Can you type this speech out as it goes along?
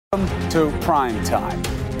Welcome to Prime Time.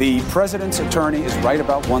 The president's attorney is right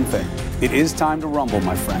about one thing. It is time to rumble,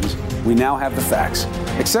 my friends. We now have the facts,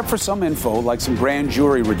 except for some info like some grand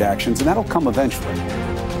jury redactions, and that'll come eventually.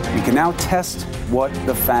 We can now test what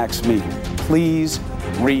the facts mean. Please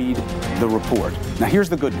read the report. Now, here's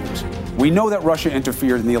the good news. We know that Russia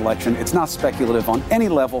interfered in the election. It's not speculative on any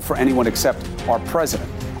level for anyone except our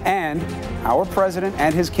president. And our president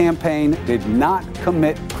and his campaign did not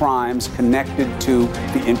commit crimes connected to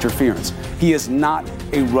the interference. He is not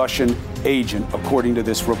a Russian agent, according to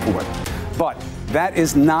this report. But that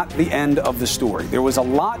is not the end of the story. There was a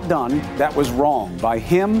lot done that was wrong by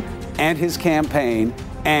him and his campaign,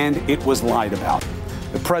 and it was lied about.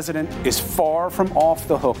 The president is far from off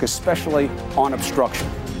the hook, especially on obstruction.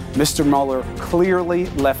 Mr. Mueller clearly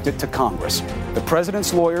left it to Congress. The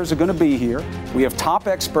president's lawyers are going to be here. We have top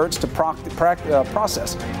experts to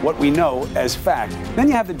process what we know as fact. Then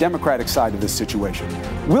you have the Democratic side of this situation.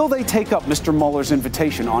 Will they take up Mr. Mueller's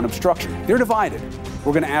invitation on obstruction? They're divided.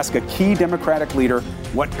 We're going to ask a key Democratic leader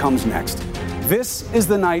what comes next. This is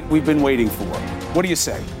the night we've been waiting for. What do you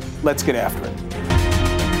say? Let's get after it.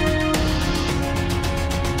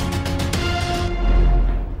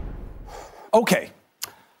 Okay.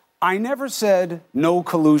 I never said no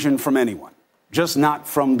collusion from anyone, just not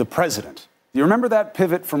from the president. Do you remember that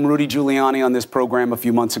pivot from Rudy Giuliani on this program a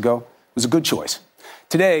few months ago? It was a good choice.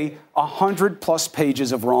 Today, 100-plus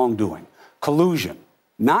pages of wrongdoing, collusion,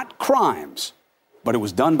 not crimes, but it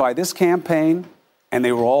was done by this campaign, and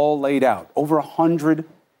they were all laid out, over 100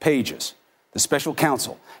 pages. The special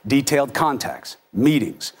counsel detailed contacts,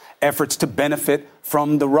 meetings, efforts to benefit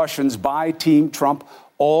from the Russians by Team Trump,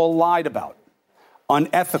 all lied about.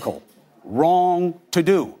 Unethical, wrong to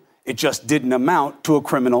do. It just didn't amount to a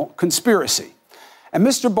criminal conspiracy. And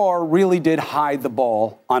Mr. Barr really did hide the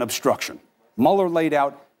ball on obstruction. Mueller laid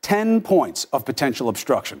out 10 points of potential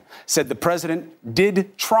obstruction, said the president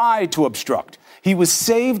did try to obstruct. He was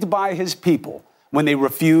saved by his people when they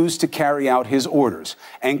refused to carry out his orders,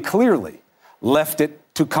 and clearly left it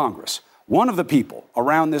to Congress. One of the people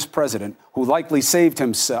around this president who likely saved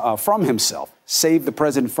the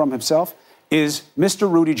president from himself, is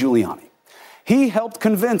Mr. Rudy Giuliani. He helped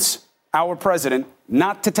convince our president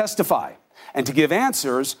not to testify and to give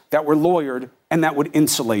answers that were lawyered and that would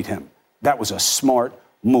insulate him. That was a smart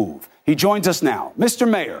move. He joins us now. Mr.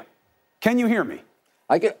 Mayor, can you hear me?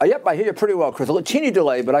 Yep, I hear you pretty well, Chris. A little teeny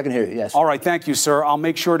delay, but I can hear you, yes. All right, thank you, sir. I'll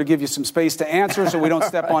make sure to give you some space to answer so we don't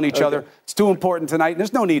step on each other. It's too important tonight, and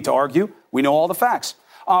there's no need to argue. We know all the facts.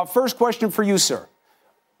 First question for you, sir.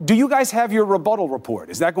 Do you guys have your rebuttal report?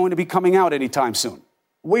 Is that going to be coming out anytime soon?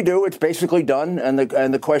 We do. It's basically done. And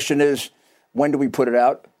the question is, when do we put it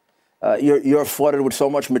out? You're flooded with so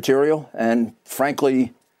much material. And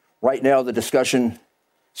frankly, right now, the discussion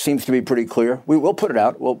seems to be pretty clear. We will put it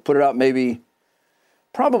out. We'll put it out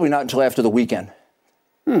probably not until after the weekend.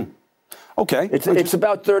 Okay. It's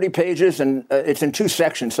about 30 pages, and it's in two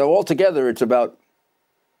sections. So altogether, it's about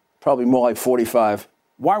probably more like 45.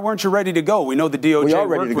 Why weren't you ready to go? We know the DOJ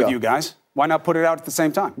worked with you guys. Why not put it out at the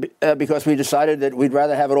same time? Because we decided that we'd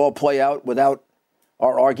rather have it all play out without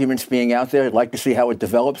our arguments being out there. I'd like to see how it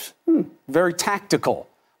develops. Very tactical.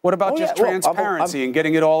 What about transparency and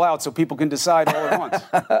getting it all out so people can decide all at once?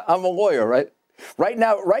 I'm a lawyer, right? Right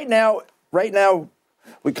now,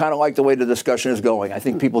 we kind of like the way the discussion is going. I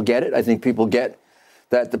think people get it. I think people get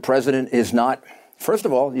that the president is not. First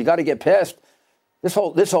of all, you got to get past. This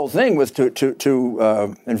whole thing was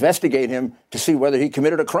to investigate him to see whether he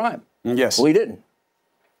committed a crime. Yes. Well, he didn't.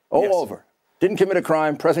 Over. Didn't commit a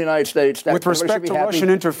crime. President of the United States. With respect to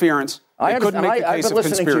Russian interference, I've been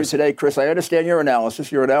listening to you today, Chris. I understand your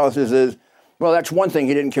analysis. Your analysis is, well, that's one thing.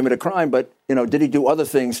 He didn't commit a crime, but did he do other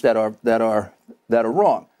things that are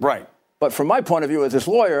wrong? Right. But from my point of view as this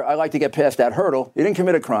lawyer, I like to get past that hurdle. He didn't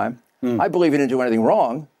commit a crime. I believe he didn't do anything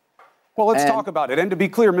wrong. Well, let's talk about it. And to be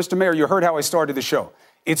clear, Mr. Mayor, you heard how I started the show.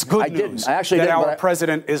 It's good news that our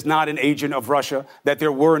president is not an agent of Russia, that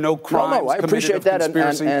there were no crimes I appreciate that,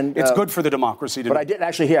 conspiracy. And it's good for the democracy. But I didn't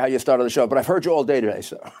actually hear how you started the show, but I've heard you all day today.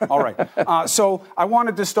 So. All right. So I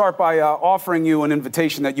wanted to start by offering you an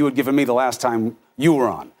invitation that you had given me the last time you were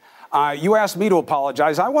on. You asked me to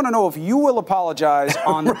apologize. I want to know if you will apologize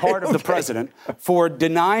on the part of the president for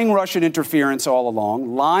denying Russian interference all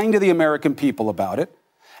along, lying to the American people about it,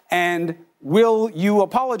 and will you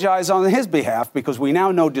apologize on his behalf? Because we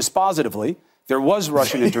now know dispositively there was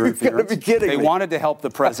Russian interference. You've got to be kidding me. They wanted to help the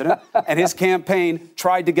president, and his campaign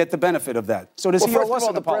tried to get the benefit of that. So does he owe us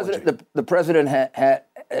an apology? The president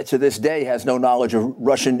to this day has no knowledge of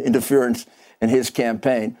Russian interference in his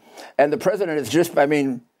campaign. And the president is just,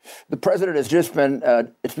 The president has just been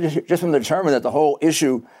determined that the whole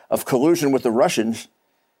issue of collusion with the Russians,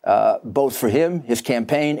 both for him, his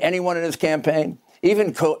campaign, anyone in his campaign,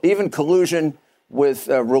 even collusion with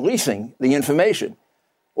releasing the information,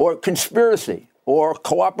 or conspiracy, or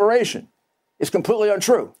cooperation, is completely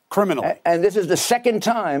untrue. Criminal. And this is the second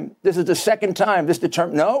time.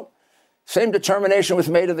 Same determination was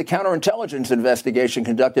made of the counterintelligence investigation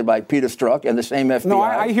conducted by Peter Strzok and the same FBI. No,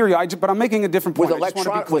 I hear you, but I'm making a different point.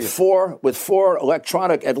 With four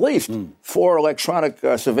electronic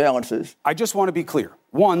surveillances. I just want to be clear.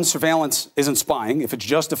 One, surveillance isn't spying. If it's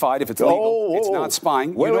justified, if it's legal, it's not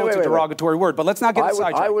spying. It's a derogatory word. But let's not get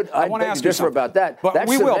sidetracked. I want to ask you something about that. But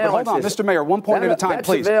we will. But hold on, Mr. Mayor, one point at a time,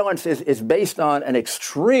 please. Surveillance is based on an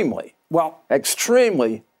extremely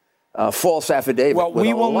false affidavit. Well,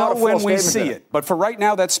 we will know when we see it. But for right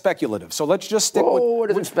now, that's speculative. So let's just stick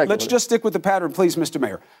let's just stick with the pattern, please, Mr.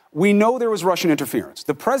 Mayor. We know there was Russian interference.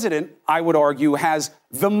 The president, I would argue, has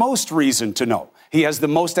the most reason to know. He has the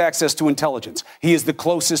most access to intelligence. He is the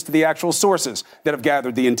closest to the actual sources that have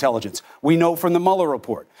gathered the intelligence. We know from the Mueller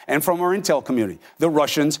report and from our intel community, the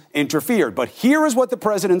Russians interfered. But here is what the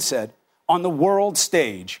president said on the world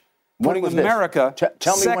stage, putting America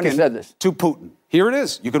second to Putin. Here it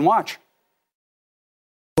is. You can watch.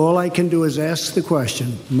 All I can do is ask the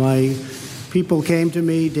question. My people came to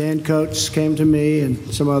me, Dan Coates came to me,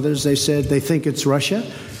 and some others. They said they think it's Russia.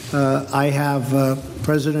 I have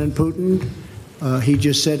President Putin. He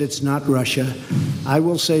just said it's not Russia. I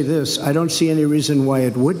will say this. I don't see any reason why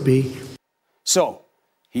it would be. So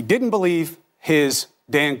he didn't believe his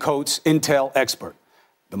Dan Coates intel expert.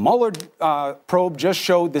 The Mueller probe just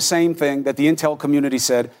showed the same thing that the intel community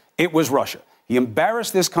said. It was Russia. He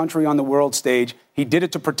embarrassed this country on the world stage. He did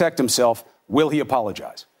it to protect himself. Will he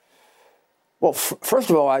apologize? Well, first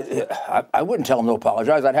of all, I wouldn't tell him to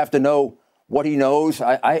apologize. I'd have to know what he knows.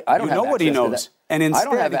 I don't know what he knows. And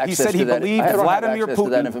instead, he said he believed Vladimir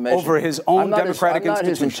Putin over his own democratic institutions. I'm not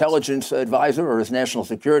his intelligence advisor or his national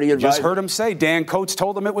security advisor. Just heard him say Dan Coates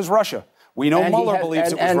told him it was Russia. We know Mueller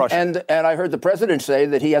believes it was Russia. And I heard the president say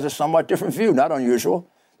that he has a somewhat different view, not unusual,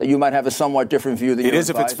 that you might have a somewhat different view than it is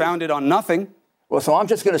if it's founded on nothing. Well, so I'm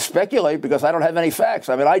just going to speculate because I don't have any facts.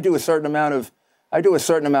 I mean, I do a certain amount of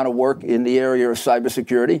work in the area of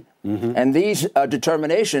cybersecurity, and these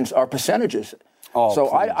determinations are percentages.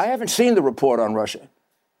 So I haven't seen the report on Russia.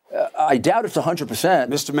 I doubt it's 100%.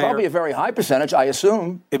 Mr. Mayor, probably a very high percentage, I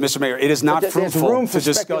assume. Mr. Mayor, it is not fruitful to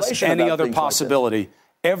discuss any other possibility.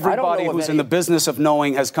 Everybody who's in the business of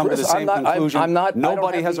knowing has come to the same conclusion.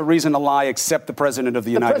 Nobody has a reason to lie except the President of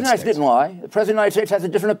the United States. The President didn't lie. The President of the United States has a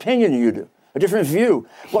different opinion than you do, a different view.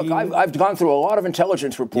 Look, I've gone through a lot of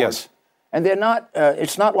intelligence reports, and they're not.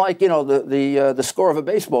 It's not like the score of a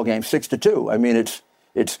baseball game, 6-2. I mean, it's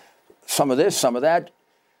some of this, some of that.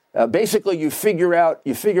 Basically, you figure out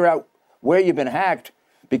where you've been hacked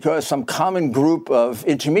because some common group of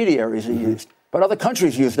intermediaries are used. But other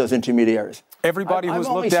countries use those intermediaries. Everybody who's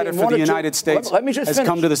looked at it for the United States has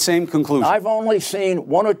come to the same conclusion. I've only seen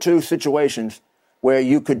one or two situations where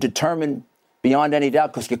you could determine beyond any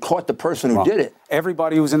doubt because you caught the person who did it.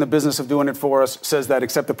 Everybody who's in the business of doing it for us says that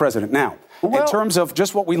except the president. Now, in terms of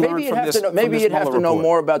just what we learned from this maybe you'd have to know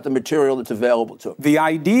more about the material that's available to him. The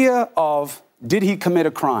idea of did he commit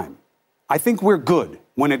a crime? I think we're good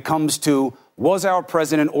when it comes to was our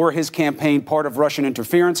president or his campaign part of Russian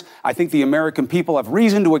interference? I think the American people have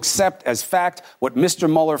reason to accept as fact what Mr.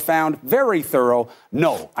 Mueller found very thorough.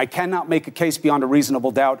 No, I cannot make a case beyond a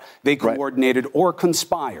reasonable doubt they coordinated or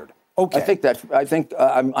conspired. Okay.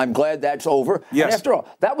 I'm glad that's over. Yes. And after all,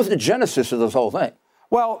 that was the genesis of this whole thing.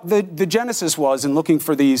 Well, the genesis was in looking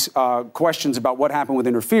for these questions about what happened with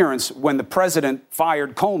interference. When the president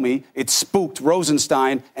fired Comey, it spooked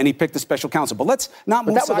Rosenstein, and he picked a special counsel. But let's not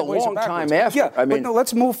move sideways or backwards. But that was a long time after. Yeah, but no,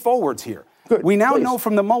 let's move forwards here. Good, we now know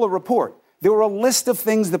from the Mueller report there were a list of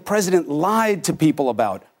things the president lied to people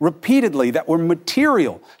about repeatedly that were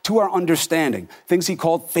material to our understanding. Things he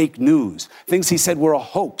called fake news. Things he said were a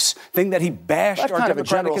hoax. Thing that he bashed our democratic institutions.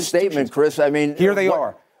 That's kind of a general statement, Chris. I mean, here they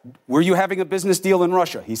are. Were you having a business deal in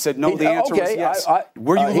Russia? He said no. The answer was yes.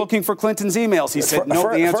 Were you looking for Clinton's emails? He said no.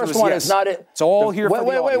 The answer was yes. It's all here for the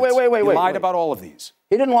audience. He lied about all of these.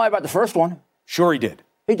 He didn't lie about the first one. Sure he did.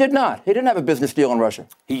 He did not. He didn't have a business deal in Russia.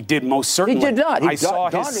 He did most certainly. He did not. I saw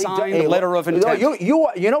his signed letter of intent.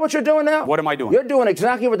 You know what you're doing now? What am I doing? You're doing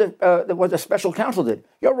exactly what the special counsel did.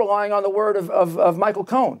 You're relying on the word of Michael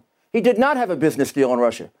Cohen. He did not have a business deal in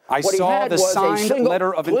Russia. I saw the signed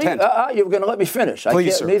letter of intent. You're going to let me finish.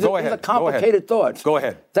 Please, sir. Go ahead. These are complicated thoughts. Go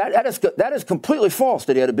ahead. That is completely false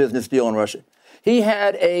that he had a business deal in Russia. He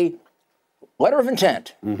had a letter of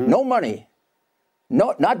intent. No money.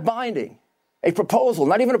 No, not binding. A proposal,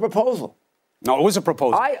 not even a proposal. No, it was a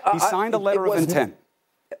proposal. He signed a letter of intent.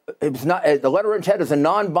 It was not. The letter of intent is a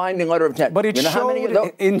non-binding letter of intent. But it showed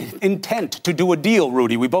intent to do a deal,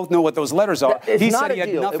 Rudy. We both know what those letters are. He said he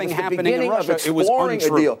had nothing happening in Russia. It was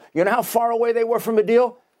untrue. A deal. You know how far away they were from a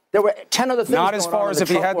deal? There were 10 other things Not as far as if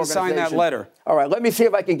he hadn't signed that letter. All right, let me see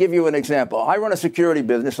if I can give you an example. I run a security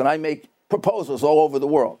business, and I make proposals all over the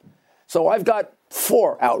world. So I've got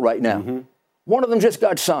 4 out right now. Mm-hmm. One of them just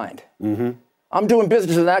got signed. Mm-hmm. I'm doing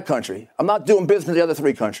business in that country. I'm not doing business in the other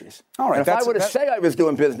 3 countries. All right, and if I were to say I was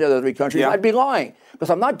doing business in the other 3 countries, I'd be lying, because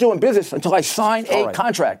I'm not doing business until I sign a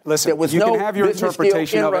contract. Listen, there was you no can have your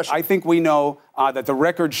interpretation of it. I think we know that the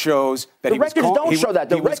record shows that he was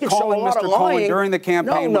calling Mr. Cohen during the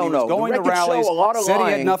campaign when he was going to rallies, said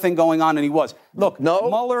he had nothing going on, and he was. Look,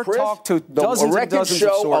 Mueller talked to dozens and dozens of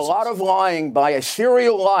sources. The records show a lot of lying by a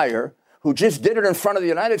serial liar who just did it in front of the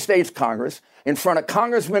United States Congress, in front of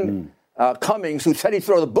Congressman Cummings, who said he'd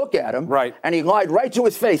throw the book at him, and he lied right to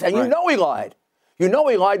his face. And you know he lied. You know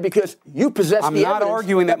he lied because you possess the evidence. I'm not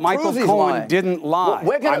arguing that Michael Cohen didn't lie.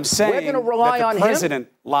 I'm saying that the president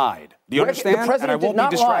lied. Do you understand? The president did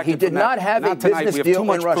not lie. He did not have a business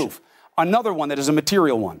deal in Russia. Another one that is a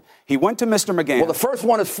material one. He went to Mr. McGahn. Well, the first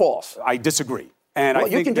one is false. I disagree. And I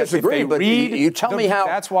think you can disagree, but you tell me how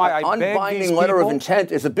that's why an unbinding letter of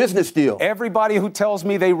intent is a business deal. Everybody who tells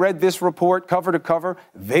me they read this report cover to cover,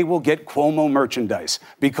 they will get Cuomo merchandise,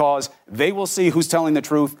 because they will see who's telling the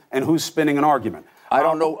truth and who's spinning an argument. I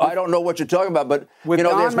don't know what you're talking about, but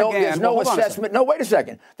there's no assessment. No, wait a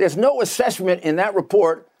second. There's no assessment in that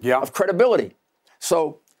report of credibility.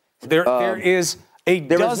 So there is a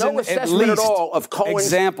dozen no assessment at all of Cohen's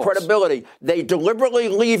credibility. They deliberately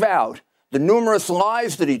leave out the numerous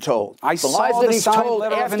lies that he told. The lies that he told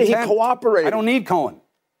after he cooperated. I don't need Cohen.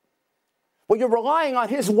 Well, you're relying on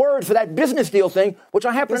his word for that business deal thing, which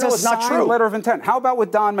I happen to know is not true. Letter of intent. How about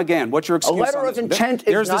with Don McGahn? What's your excuse? A letter of intent is not a business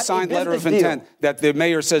deal. There's the signed letter of intent that the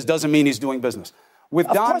mayor says doesn't mean he's doing business. With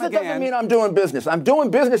Don McGahn, of course it doesn't mean I'm doing business. I'm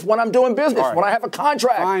doing business when I'm doing business, when I have a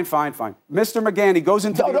contract. Fine. Mr. McGahn, he goes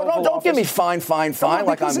into the Oval Office. Don't give me fine,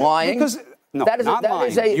 like I'm lying. No, not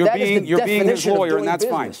lying. You're being his lawyer, and that's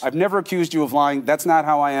fine. I've never accused you of lying. That's not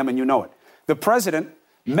how I am, and you know it. The president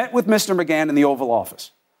met with Mr. McGahn in the Oval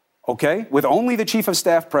Office, okay, with only the chief of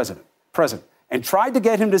staff present, and tried to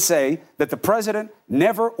get him to say that the president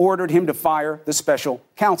never ordered him to fire the special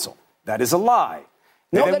counsel. That is a lie.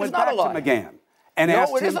 No, then that went is not back a lie. to McGahn and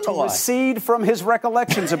asked him to recede from his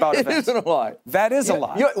recollections about events. It isn't a lie. That is a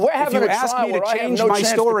lie. We're having if you ask me to change my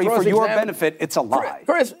story for your benefit, it's a lie.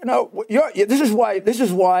 Chris, no, this is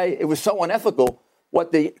why it was so unethical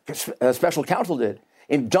what the special counsel did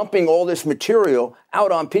in dumping all this material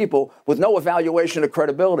out on people with no evaluation of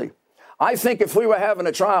credibility. I think if we were having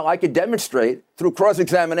a trial, I could demonstrate through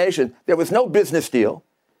cross-examination there was no business deal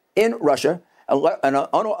in Russia. An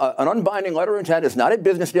unbinding letter of intent is not a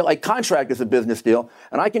business deal. A contract is a business deal.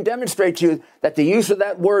 And I can demonstrate to you that the use of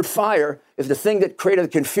that word fire is the thing that created the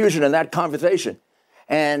confusion in that conversation.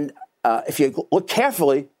 And if you look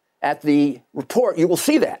carefully at the report, you will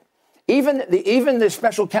see that. Even the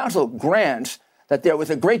special counsel grants that there was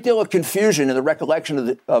a great deal of confusion in the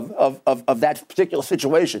recollection of that particular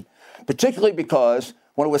situation, particularly because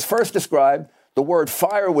when it was first described, the word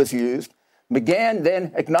fire was used. McGahn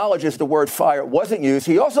then acknowledges the word fire wasn't used.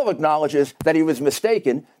 He also acknowledges that he was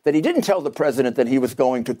mistaken, that he didn't tell the president that he was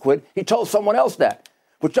going to quit. He told someone else that,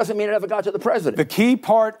 which doesn't mean it ever got to the president. The key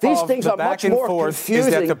part of the back and forth is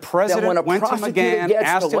that the president went to McGahn,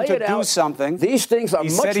 asked him to do something. These things are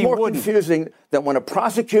much more confusing than when a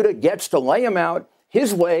prosecutor gets to lay him out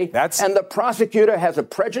his way, and the prosecutor has a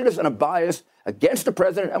prejudice and a bias against the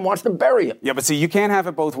president and wants to bury him. Yeah, but see, you can't have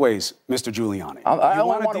it both ways, Mr. Giuliani. I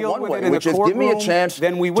want it one way, which is give me a chance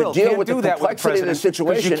then we will. to deal with the complexity of the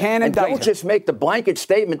situation, and don't just make the blanket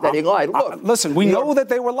statement that he lied. Look, listen, we know that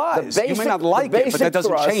they were lies. You may not like it, but that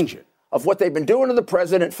doesn't change it. Of what they've been doing to the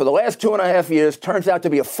president for the last 2.5 years turns out to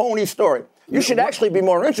be a phony story. You should actually be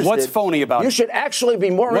more interested. What's phony about it? You should actually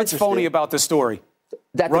be more interested. What's phony about the story?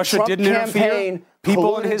 That Russia the Trump didn't interfere.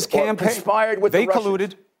 People in his campaign conspired with they the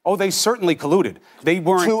colluded. Oh, they certainly colluded. They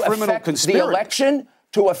weren't criminal conspirators.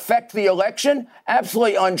 To affect the election?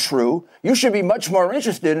 Absolutely untrue. You should be much more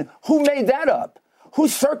interested in who made that up. Who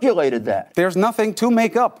circulated that? There's nothing to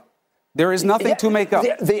make up. There is nothing to make up.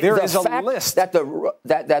 There is a list. That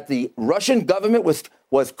the Russian government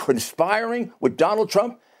was conspiring with Donald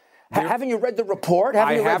Trump. Haven't you read the report?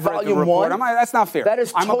 Haven't you read volume one? That's not fair. That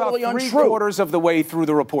is totally untrue. I'm about three-quarters of the way through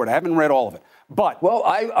the report. I haven't read all of it. But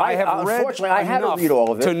I have read unfortunately, I haven't read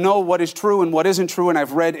all of it. To know what is true and what isn't true, and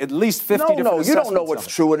I've read at least 50 different assessments. No, you don't know what's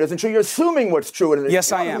true and isn't true. You're assuming what's true and isn't.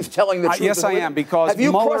 Yes, I am. Who's telling the truth? Yes, I am, because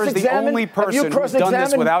Mueller is the only person who's done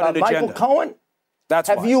this without an agenda. Michael Cohen? That's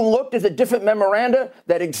why. Have you looked at the different memoranda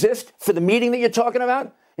that exist for the meeting that you're talking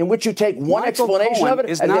about, in which you take one explanation of it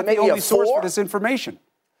is and not they the make only source for this information.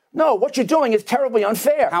 No, what you're doing is terribly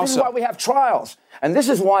unfair. This is why we have trials. And this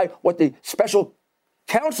is why what the special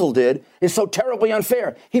counsel did is so terribly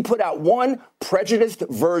unfair. He put out one prejudiced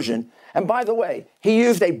version. And by the way, he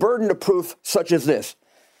used a burden of proof such as this.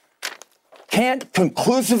 Can't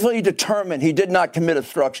conclusively determine he did not commit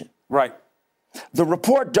obstruction. Right. The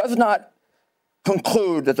report does not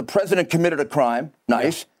conclude that the president committed a crime.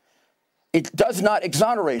 Nice. Yeah. It does not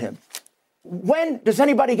exonerate him. When does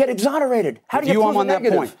anybody get exonerated? How do you prove a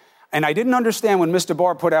negative? That point. And I didn't understand when Mr.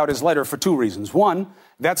 Barr put out his letter for two reasons. One,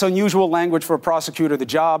 that's unusual language for a prosecutor. The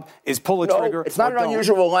job is pull a trigger. It's not an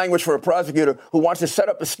unusual language for a prosecutor who wants to set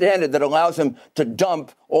up a standard that allows him to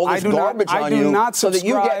dump all this garbage on you. I do not so that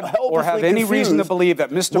you get or have any reason to believe that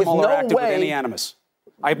Mr. Mueller acted with any animus.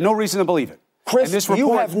 I have no reason to believe it. Chris, and this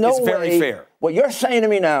report is very fair. What you're saying to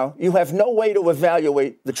me now, you have no way to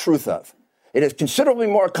evaluate the truth of. It is considerably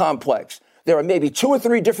more complex. There are maybe 2 or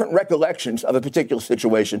 3 different recollections of a particular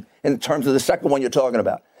situation in terms of the second one you're talking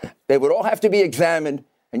about. They would all have to be examined,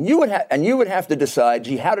 and you would have to decide,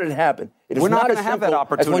 gee, how did it happen? It is We're not as going to have that simple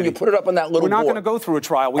opportunity. as when you put it up on that little board. We're not going to go through a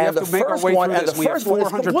trial. We have to make our way through this. We have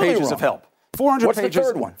 400 pages of help. 400 What's pages. The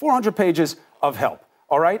third one? 400 pages of help.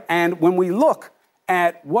 All right? And when we look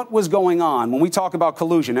at what was going on, when we talk about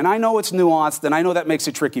collusion, and I know it's nuanced, and I know that makes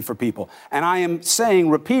it tricky for people, and I am saying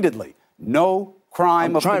repeatedly, no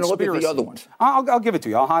crime of conspiracy. I'm trying to look at the other ones. I'll give it to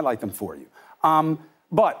you. I'll highlight them for you.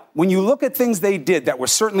 But when you look at things they did that were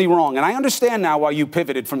certainly wrong, and I understand now why you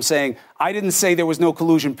pivoted from saying, I didn't say there was no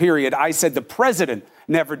collusion, period. I said the president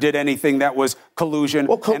never did anything that was collusion,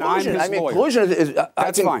 well, collusion, and I'm his lawyer. Collusion is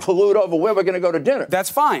I can collude over where we're going to go to dinner. That's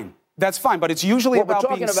fine. That's fine, but it's usually about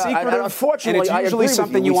being secretive, and unfortunately, and it's usually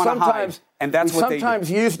something you want to hide, and that's what they do. We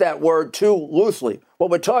sometimes use that word too loosely. What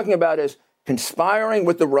we're talking about is conspiring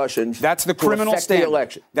with the Russians. That's the criminal standard. The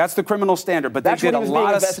election. That's the criminal standard. But they did a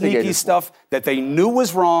lot of sneaky stuff that they knew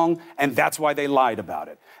was wrong, and that's why they lied about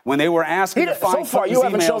it. When they were asking to find Clinton's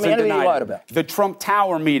emails and denied it. The Trump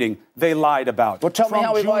Tower meeting, they lied about. Well, tell me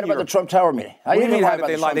how he lied about the Trump Tower meeting. What do you mean how did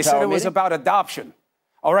they lie? They said it was about adoption.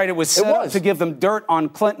 All right, it was set up to give them dirt on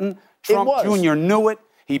Clinton. Trump Jr. knew it.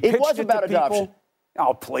 He pitched it to people.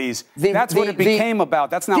 Oh, please. That's what it became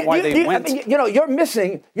about. That's not why they went. I mean, you're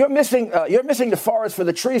missing the forest for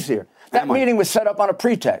the trees here. That meeting was set up on a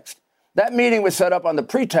pretext. That meeting was set up on the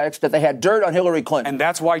pretext that they had dirt on Hillary Clinton. And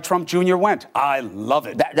that's why Trump Jr. went. I love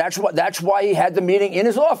it. That's why he had the meeting in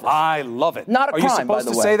his office. I love it. Not a crime, by the way. Are you supposed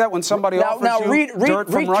to say that when somebody offers you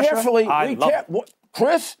dirt from Russia? Carefully, I love it.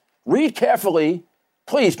 Chris, read carefully.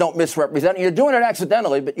 Please don't misrepresent it. You're doing it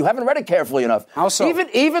accidentally, but you haven't read it carefully enough. How so?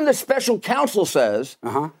 Even the special counsel says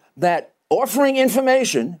that offering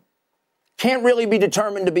information can't really be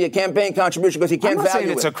determined to be a campaign contribution because he can't value it. I'm not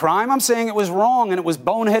saying it's a crime. I'm saying it was wrong, and it was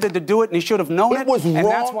boneheaded to do it, and he should have known it. It was wrong. And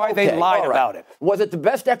that's why they lied about it. Was it the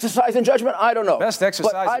best exercise in judgment? I don't know. Best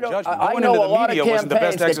exercise in judgment. Going into the media wasn't the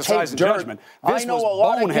best exercise in judgment. This was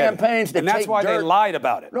boneheaded, and that's why they lied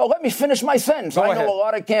about it. No, let me finish my sentence. I know a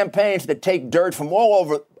lot of campaigns that take dirt from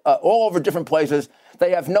all over different places.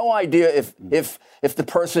 They have no idea if the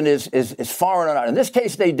person is foreign or not. In this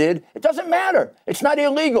case, they did. It doesn't matter. It's not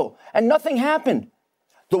illegal. And nothing happened.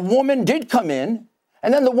 The woman did come in,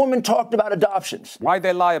 and then the woman talked about adoptions. Why'd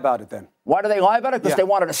they lie about it then? Why do they lie about it? Because they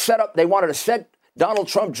wanted to set Donald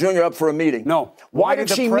Trump Jr. up for a meeting. No. Why did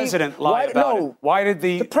the president lie about it? Why did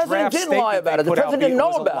the president didn't lie about it? The president didn't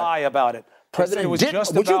know about it. President would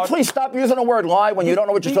you please stop using the word lie when you don't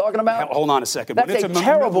know what you're talking about? Hold on a second. That's a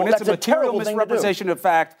terrible misrepresentation of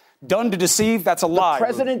fact done to deceive, that's a lie. The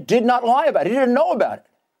president did not lie about it. He didn't know about it.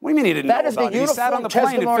 What do you mean he didn't know about it? He sat on the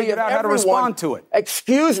plane and figured out how to respond to it.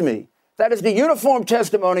 Excuse me. That is the uniform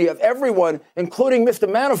testimony of everyone, including Mr.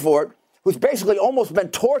 Manafort, who's basically almost been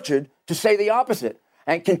tortured to say the opposite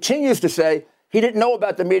and continues to say he didn't know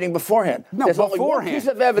about the meeting beforehand. No, there's beforehand. Only one piece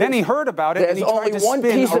of evidence. Then he heard about it, and he tried to spin a response to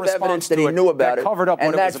it. There's only one piece of evidence that he knew about it,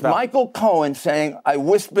 and that's Michael Cohen saying,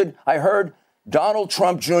 I heard Donald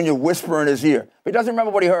Trump Jr. whisper in his ear. But he doesn't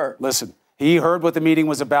remember what he heard. Listen, he heard what the meeting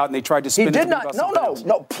was about, and they tried to spin it. He did not.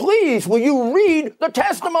 No. Please, will you read the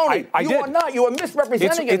testimony? I did. You are not. You are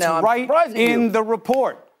misrepresenting it now. It's right in the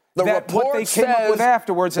report. The report what they came up with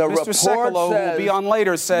afterwards, that Mr. Sekulow, who will be on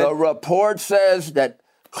later, said. The report says that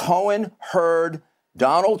Cohen heard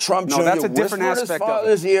Donald Trump Jr. No, that's a different aspect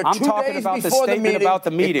of it. I'm talking about the statement about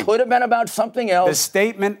the meeting. It could have been about something else. The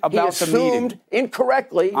statement about the meeting. He assumed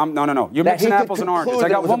incorrectly. No. You're mixing apples and oranges. I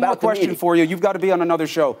got one more question for you. You've got to be on another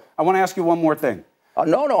show. I want to ask you one more thing.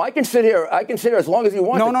 No, I can sit here. I can sit here as long as you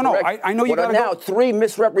want. No. I know you got to now 3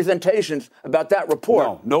 misrepresentations about that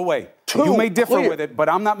report. No way. You may differ with it, but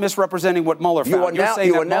I'm not misrepresenting what Mueller found. You're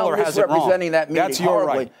saying that Mueller has it wrong. Misrepresenting that meeting. That's your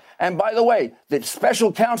right. And by the way, the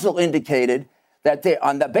special counsel indicated that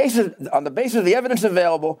on the basis of the evidence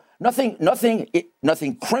available, nothing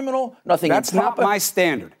criminal, nothing. That's not my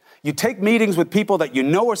standard. You take meetings with people that you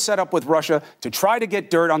know are set up with Russia to try to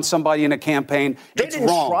get dirt on somebody in a campaign. It's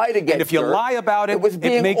wrong. Try to get and if you lie about it,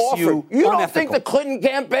 it makes offered. you You unethical. don't think the Clinton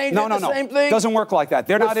campaign did the same thing? It doesn't work like that.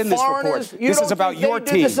 They're not in this report. This is about your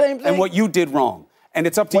team and what you did wrong. And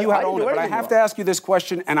it's up to you how to own it. But I have to ask you this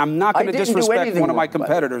question, and I'm not going to disrespect one of my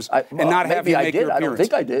competitors and not have you make your appearance. I don't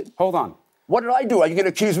think I did. Hold on. What did I do? Are you going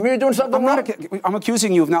to accuse me of doing something wrong? I'm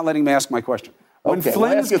accusing you of not letting me ask my question. When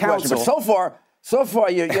Flynn's counsel... So far,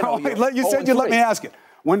 you said you'd let me ask it.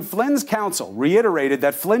 When Flynn's counsel reiterated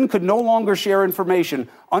that Flynn could no longer share information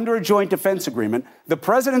under a joint defense agreement, the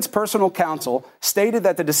president's personal counsel stated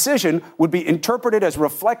that the decision would be interpreted as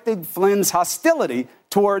reflecting Flynn's hostility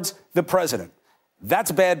towards the president.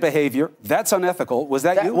 That's bad behavior. That's unethical. Was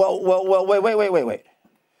that you? Well, wait.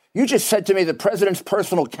 You just said to me the president's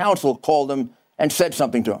personal counsel called him and said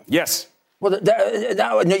something to him. Yes. Well,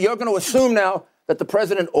 now you're going to assume now that the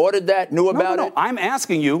president ordered that, knew about it? I'm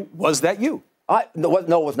asking you, was that you? No, it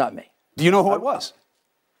was not me. Do you know who it was?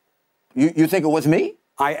 You think it was me?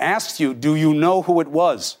 I asked you, do you know who it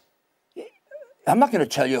was? I'm not going to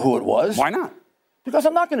tell you who it was. Why not? Because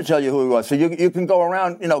I'm not going to tell you who it was. So you can go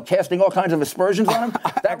around, casting all kinds of aspersions on him.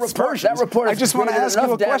 That report I just want to ask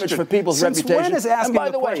you a question. For people's Since reputation. When is asking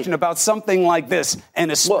a question about something like this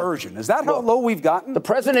an aspersion? Is that how low we've gotten? The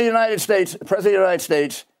President of the United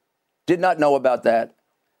States did not know about that.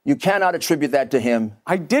 You cannot attribute that to him.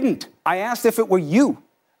 I didn't. I asked if it were you.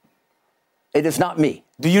 It is not me.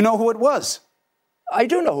 Do you know who it was? I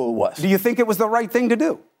do know who it was. Do you think it was the right thing to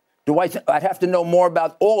do? I'd have to know more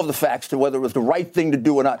about all of the facts to whether it was the right thing to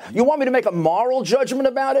do or not. You want me to make a moral judgment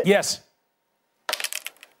about it? Yes.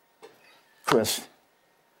 Chris,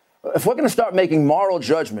 if we're going to start making moral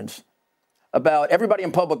judgments about everybody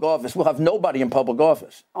in public office, we'll have nobody in public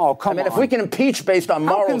office. Oh, come on. I mean, if we can impeach based on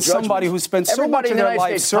moral judgments... How can somebody who spent so much of their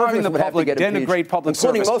life serving the public denigrate public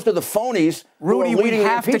service? Including most of the phonies Rudy, we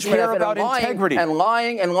have to care about integrity. And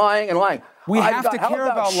lying. We have to care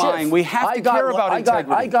about lying. We have to care about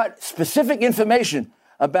integrity. I got specific information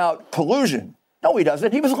about collusion. No, he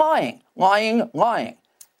doesn't. He was lying.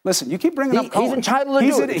 Listen, you keep bringing up Cohen. He's entitled to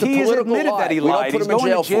do it. He has admitted that he lied. He's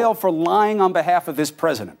going to jail for lying on behalf of this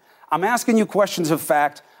president. I'm asking you questions of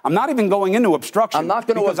fact. I'm not even going into obstruction. I'm not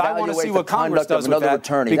going to because I want to see what Congress does with that.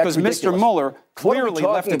 Attorney. Because Mr. Mueller clearly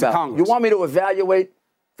left it to Congress. You want me to evaluate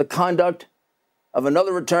the conduct of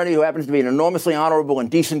another attorney who happens to be an enormously honorable and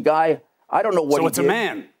decent guy? I don't know what he did. So it's a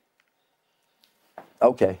man.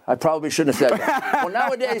 Okay, I probably shouldn't have said that. Well,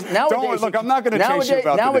 nowadays, don't worry, look, I'm not going to chase you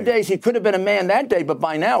about nowadays, he could have been a man that day, but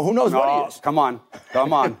by now, who knows what he is? Come on.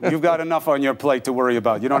 You've got enough on your plate to worry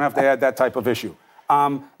about. You don't have to add that type of issue.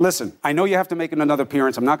 Listen, I know you have to make another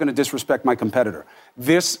appearance. I'm not going to disrespect my competitor.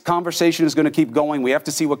 This conversation is going to keep going. We have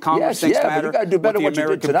to see what Congress thinks matter. But you got to do better what the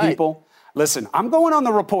American people. Listen, I'm going on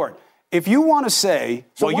the report. If you want to say,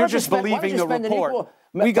 you're just believing the report.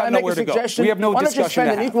 We got nowhere to go. We have no discussion to have. Why don't you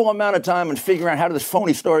spend an equal amount of time in figuring out how this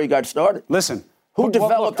phony story got started? Listen. Who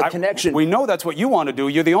developed the connection? We know that's what you want to do.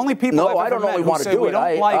 You're the only people No, I don't only want to do it.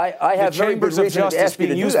 I have very good reason to ask you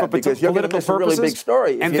to do that because you're going to miss a really big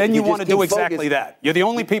story. And then you want to do exactly that. You're the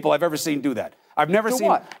only people I've ever seen do that. I've never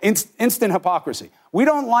seen instant hypocrisy. We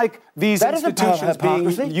don't like these institutions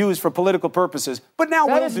being used for political purposes, but now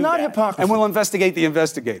we'll do that. That is not hypocrisy. And we'll investigate the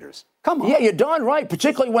investigators. Come on. Yeah, you're darn right,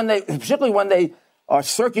 particularly when they are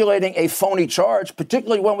circulating a phony charge,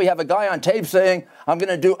 particularly when we have a guy on tape saying, I'm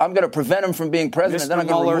going to prevent him from being president, then I'm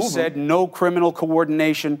going to remove him. Mr. Mueller said no criminal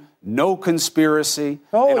coordination, no conspiracy,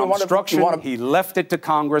 and obstruction. He left it to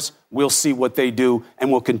Congress. We'll see what they do, and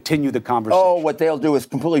we'll continue the conversation. Oh, what they'll do is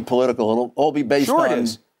completely political. It'll all be based on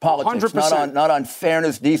politics, 100%. Not on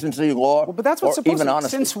fairness, decency, law, but that's what's supposed even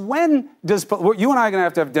honesty. Since when does you and I are going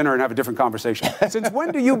to have dinner and have a different conversation? Since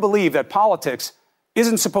when do you believe that politics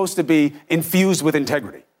isn't supposed to be infused with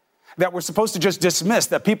integrity? That we're supposed to just dismiss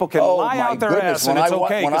that people can lie out their ass and it's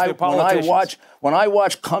okay because they're politicians. When I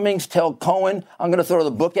watch Cummings tell Cohen, I'm going to throw the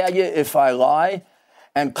book at you if I lie,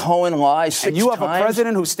 and Cohen lies 6 times. And you have a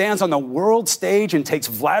president who stands on the world stage and takes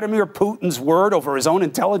Vladimir Putin's word over his own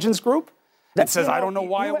intelligence group? and says, I don't know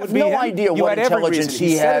why it would be him. You have no idea what intelligence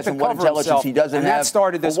he has and what intelligence he doesn't have. And that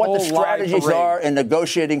started this whole what the strategies are in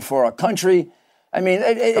negotiating for our country. I mean,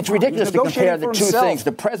 it's ridiculous to compare the two things.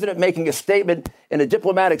 The president making a statement in a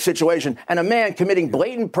diplomatic situation and a man committing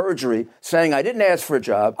blatant perjury saying, I didn't ask for a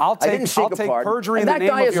job, I didn't seek a pardon. Perjury and in the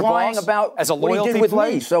that guy name is of your lying boss about as a what he loyalty did with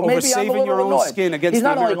play me. So over maybe I'm a saving your little own annoyed. skin against He's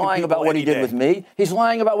not the only American lying people about what he any did day. with me, he's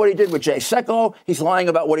lying about what he did with Jay Sekulow. He's lying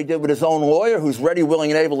about what he did with his own lawyer, who's ready,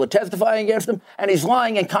 willing, and able to testify against him. And he's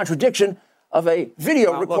lying in contradiction of a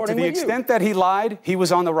video recording to the extent that he lied, he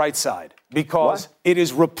was on the right side because it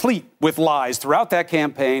is replete with lies throughout that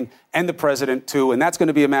campaign and the president, too, and that's going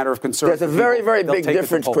to be a matter of concern. There's a very, very big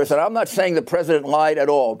difference, Chris, and I'm not saying the president lied at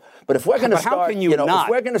all, but if we're going to start, if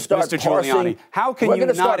we're going to start Mr. parsing, Giuliani, how can you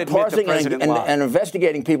not admit the president lied? And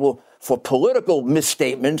investigating people for political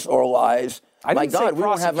misstatements or lies, my God, we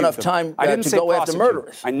don't have enough time to go after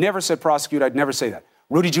murderers. I never said prosecute. I'd never say that.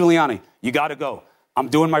 Rudy Giuliani, you got to go. I'm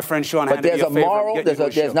doing my friend Sean Hannity a favor.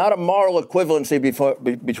 There's not a moral equivalency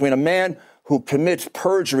between a man who commits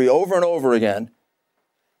perjury over and over again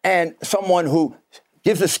and someone who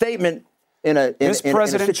gives a statement in a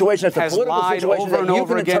situation that's a political situation that you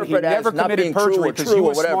can interpret as not being true or true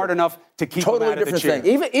or whatever. Smart enough to keep him out of the chair.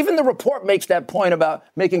 Thing. Even the report makes that point about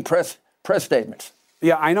making press statements.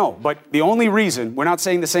 Yeah, I know. But the only reason we're not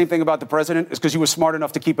saying the same thing about the president is because you were smart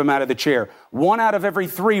enough to keep him out of the chair. 1 out of every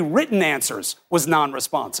 3 written answers was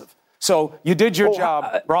non-responsive. So you did your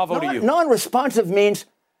job. Bravo to you. Non-responsive means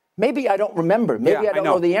maybe I don't remember. Maybe I don't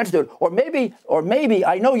know the answer to it. Or maybe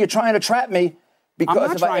I know you're trying to trap me.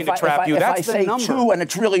 Because if I say 2 and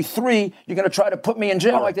it's really 3, you're going to try to put me in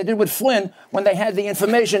jail like they did with Flynn when they had the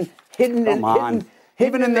information hidden in their drawer.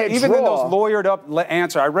 Even in those lawyered up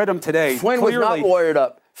answer, I read them today. Flynn was not lawyered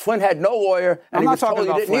up. Flynn had no lawyer, and he was told he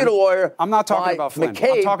didn't need a lawyer. I'm not talking about Flynn.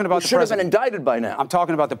 McCabe, I'm talking about the president. Should have been indicted by now. I'm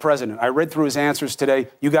talking about the president. I read through his answers today.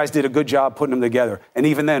 You guys did a good job putting them together. And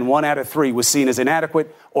even then, 1 out of 3 was seen as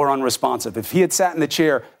inadequate or unresponsive. If he had sat in the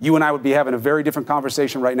chair, you and I would be having a very different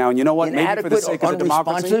conversation right now. And you know what? Inadequate maybe for the sake of the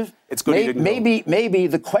democracy, it's good he didn't go. Maybe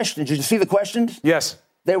the questions. Did you see the questions? Yes.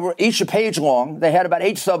 They were each a page long. They had about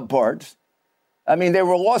 8 subparts. I mean, they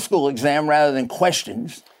were a law school exam rather than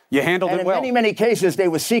questions. You handled it well. In many, many cases, they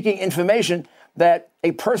were seeking information that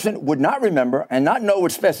a person would not remember and not know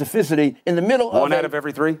with specificity in the middle of 1 out of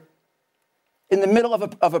every 3? In the middle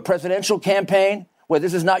of a presidential campaign where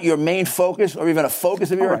this is not your main focus or even a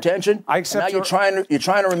focus of your attention. I accept. Now you're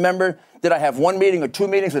trying to remember, did I have 1 meeting or 2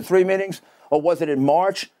 meetings or 3 meetings? Or was it in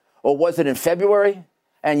March? Or was it in February?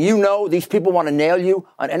 And you know these people want to nail you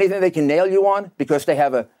on anything they can nail you on because they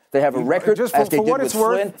have a record, as they did with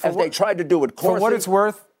Flynn, as they tried to do with Corsi. For what it's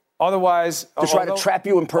worth, otherwise... To try to trap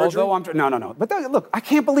you in perjury? No. But look, I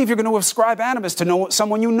can't believe you're going to ascribe animus to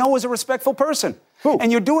someone you know is a respectful person. Who?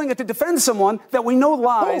 And you're doing it to defend someone that we know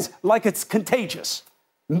lies like it's contagious.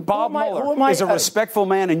 Bob Mueller is a respectful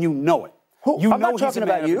man, and you know it. You know he's a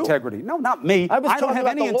man of integrity. No, not me. I don't have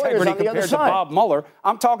any integrity compared to Bob Mueller.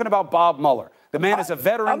 I'm talking about Bob Mueller. The man is a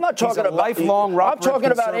veteran. I'm not talking about lifelong rock. I'm talking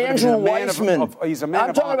about Andrew Weissman.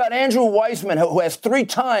 I'm talking about Andrew Weissman, who has 3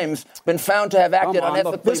 times been found to have acted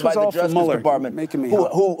unethically by the Justice Department,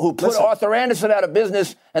 who put Arthur Anderson out of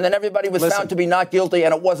business, and then everybody was found to be not guilty,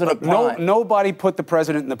 and it wasn't a crime. Nobody put the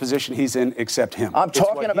president in the position he's in except him. I'm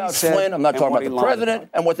talking about Flynn. I'm not talking about the president,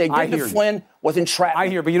 and what they did to Flynn was entrapment. I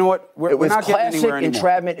hear, but you know what? It was classic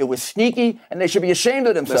entrapment. It was sneaky, and they should be ashamed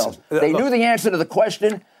of themselves. They knew the answer to the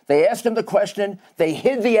question. They asked him the question. They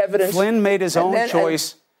hid the evidence. Flynn made his own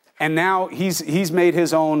choice, and now he's made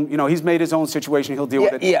his own. He's made his own situation. He'll deal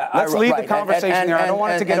with it. Yeah, let's leave the conversation there. I don't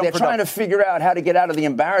want it to get unproductive. They're trying to figure out how to get out of the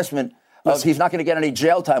embarrassment of he's not going to get any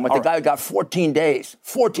jail time. Like the guy who got 14 days.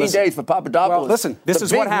 14 days for Papadopoulos. Well, listen, this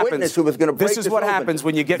is what happens. This is what happens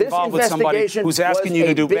when you get involved with somebody who's asking you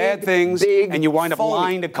to do bad things and you wind up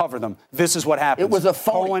lying to cover them. This is what happens. It was a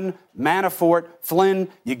phony. Cohen, Manafort, Flynn,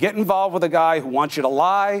 you get involved with a guy who wants you to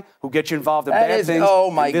lie, who gets you involved in bad things.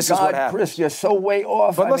 Oh, my this God, is what happens. Chris, you're so way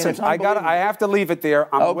off. But listen, I have to leave it there.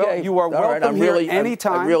 You are welcome here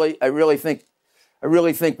anytime. I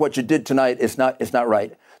really think what you did tonight is not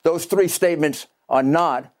right. Those 3 statements are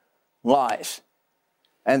not lies.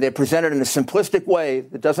 And they're presented in a simplistic way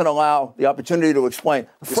that doesn't allow the opportunity to explain.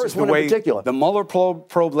 The first one in particular. The Mueller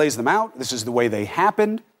probe lays them out. This is the way they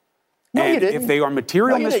happened. No, and you didn't. If they are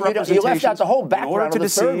material misrepresentations, you left out the whole background of the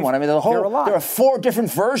third one. I mean, there are 4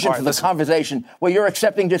 different versions of the conversation where you're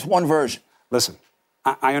accepting just one version. Listen,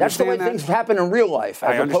 I understand that's the way things happen in real life,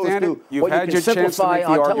 as opposed to what you can simplify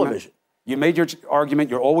on television. You made your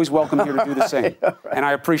argument. You're always welcome here to do the same. And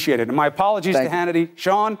I appreciate it. And my apologies to Hannity.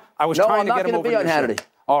 Sean, I was trying to get him over here. No, I'm not going to be on Hannity.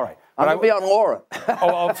 All right. I'm going to be on Laura.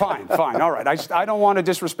 Fine. All right. I don't want to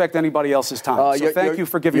disrespect anybody else's time. So thank you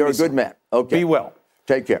for giving me You're a good man. Okay. Be well.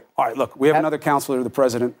 Take care. All right, look, we have another counselor to the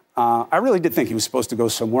president. I really did think he was supposed to go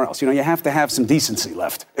somewhere else. You know, you have to have some decency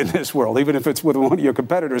left in this world, even if it's with one of your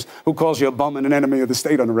competitors who calls you a bum and an enemy of the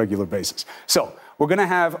state on a regular basis. So we're going to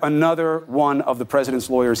have another one of the president's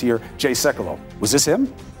lawyers here, Jay Sekulow. Was this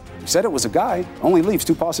him? He said it was a guy. Only leaves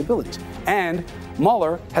two possibilities. And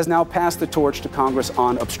Mueller has now passed the torch to Congress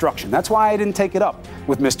on obstruction. That's why I didn't take it up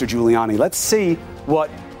with Mr. Giuliani. Let's see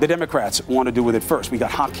what the Democrats want to do with it first. We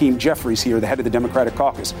got Hakeem Jeffries here, the head of the Democratic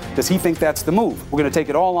caucus. Does he think that's the move? We're going to take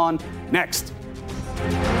it all on next.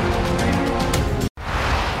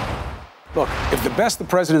 Look, if the best the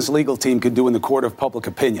president's legal team could do in the court of public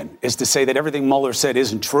opinion is to say that everything Mueller said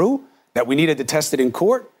isn't true, that we needed to test it in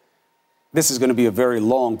court, this is going to be a very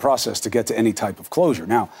long process to get to any type of closure.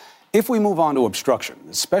 Now, if we move on to obstruction,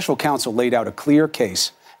 the special counsel laid out a clear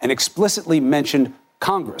case and explicitly mentioned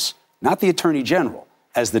Congress, not the Attorney General,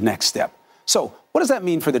 as the next step. So what does that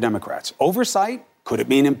mean for the Democrats? Oversight? Could it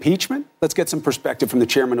mean impeachment? Let's get some perspective from the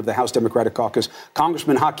chairman of the House Democratic Caucus,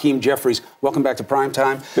 Congressman Hakeem Jeffries. Welcome back to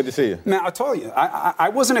Primetime. Good to see you. Now, I'll tell you, I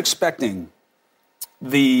wasn't expecting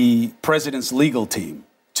the president's legal team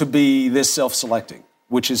to be this self-selecting,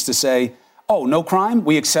 which is to say, oh, no crime?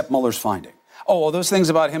 We accept Mueller's finding. Oh, well, those things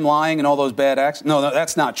about him lying and all those bad acts? No,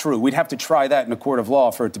 that's not true. We'd have to try that in a court of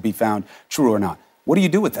law for it to be found true or not. What do you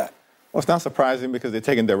do with that? Well, it's not surprising because they're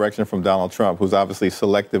taking direction from Donald Trump, who's obviously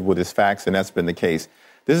selective with his facts, and that's been the case.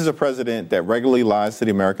 This is a president that regularly lies to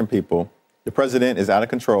the American people. The president is out of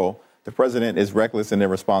control. The president is reckless and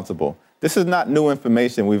irresponsible. This is not new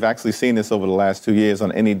information. We've actually seen this over the last 2 years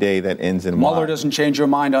on any day that ends in Mueller doesn't change your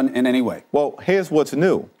mind in any way. Well, here's what's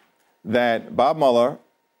new. That Bob Mueller,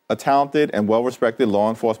 a talented and well-respected law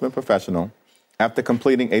enforcement professional, after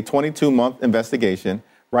completing a 22-month investigation,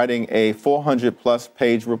 writing a 400-plus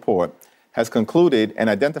page report, has concluded and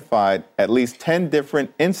identified at least 10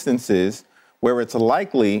 different instances where it's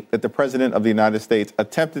likely that the President of the United States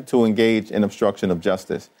attempted to engage in obstruction of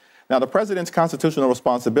justice. Now, the President's constitutional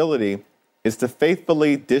responsibility is to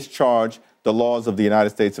faithfully discharge the laws of the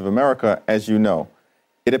United States of America, as you know.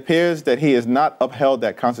 It appears that he has not upheld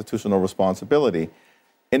that constitutional responsibility.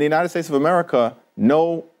 In the United States of America,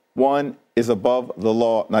 no one is above the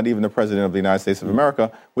law, not even the President of the United States of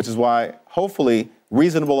America, which is why, hopefully,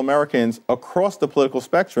 reasonable Americans across the political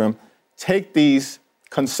spectrum take these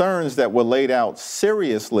concerns that were laid out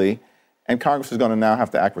seriously, and Congress is going to now have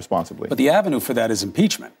to act responsibly. But the avenue for that is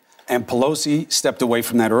impeachment. And Pelosi stepped away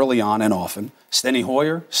from that early on and often. Steny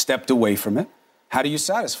Hoyer stepped away from it. How do you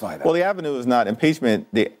satisfy that? Well, the avenue is not impeachment.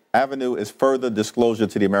 The avenue is further disclosure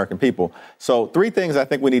to the American people. So 3 things I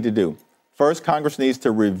think we need to do. First, Congress needs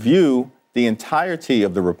to review the entirety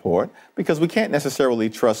of the report because we can't necessarily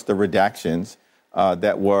trust the redactions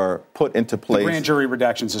that were put into place. The grand jury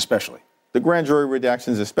redactions especially. The grand jury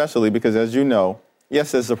redactions especially because, as you know,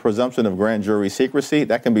 yes, there's a presumption of grand jury secrecy.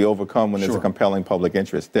 That can be overcome when there's a compelling public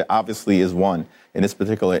interest. There obviously is one in this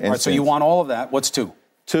particular instance. All right, so you want all of that. What's 2?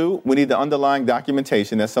 2, we need the underlying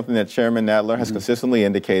documentation. That's something that Chairman Nadler has consistently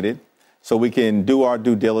indicated, so we can do our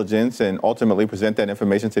due diligence and ultimately present that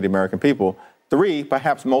information to the American people. 3,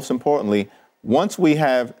 perhaps most importantly, once we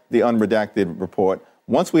have the unredacted report,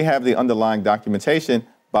 once we have the underlying documentation,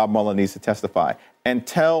 Bob Mueller needs to testify and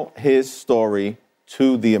tell his story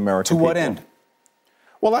to the American people. To what end?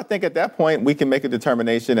 Well, I think at that point we can make a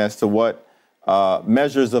determination as to what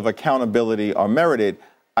measures of accountability are merited.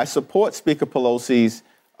 I support Speaker Pelosi's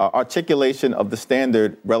articulation of the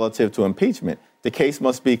standard relative to impeachment. The case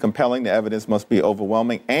must be compelling, the evidence must be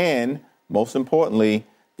overwhelming, and most importantly,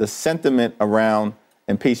 the sentiment around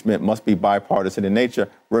impeachment must be bipartisan in nature.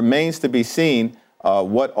 Remains to be seen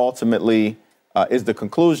what ultimately is the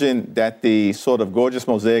conclusion that the sort of gorgeous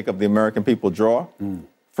mosaic of the American people draw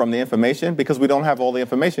from the information, because we don't have all the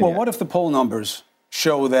information yet. What if the poll numbers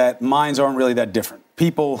show that minds aren't really that different?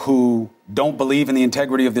 People who don't believe in the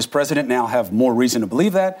integrity of this president now have more reason to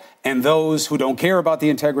believe that, and those who don't care about the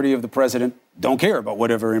integrity of the president don't care about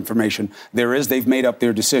whatever information there is. They've made up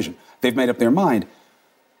their decision. They've made up their mind.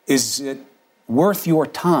 Is it worth your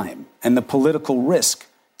time and the political risk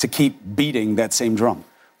to keep beating that same drum?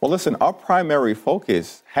 Well, listen, our primary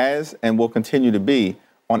focus has and will continue to be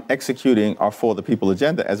on executing our For the People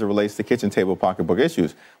agenda as it relates to kitchen table pocketbook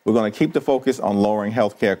issues. We're going to keep the focus on lowering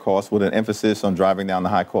health care costs with an emphasis on driving down the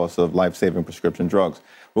high costs of life-saving prescription drugs.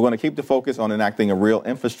 We're going to keep the focus on enacting a real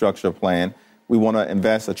infrastructure plan. We want to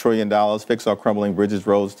invest $1 trillion, fix our crumbling bridges,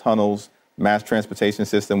 roads, tunnels, mass transportation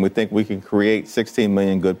system. We think we can create 16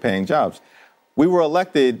 million good-paying jobs. We were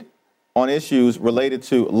elected on issues related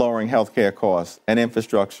to lowering health care costs and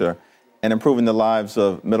infrastructure and improving the lives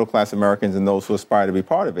of middle-class Americans and those who aspire to be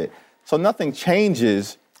part of it. So nothing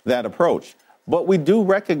changes that approach. But we do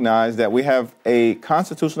recognize that we have a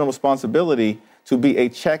constitutional responsibility to be a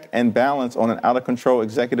check and balance on an out-of-control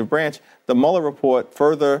executive branch. The Mueller report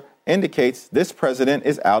further indicates this president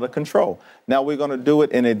is out of control. Now, we're going to do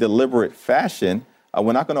it in a deliberate fashion.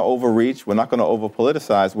 We're not going to overreach. We're not going to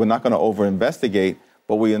over-politicize. We're not going to over-investigate.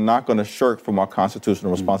 But we are not going to shirk from our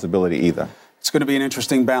constitutional responsibility either. It's going to be an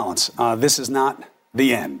interesting balance. This is not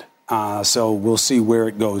the end. So we'll see where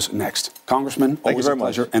it goes next. Congressman, always a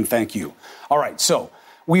pleasure, and thank you. All right, so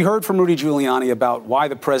we heard from Rudy Giuliani about why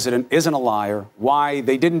the president isn't a liar, why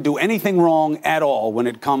they didn't do anything wrong at all when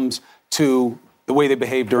it comes to the way they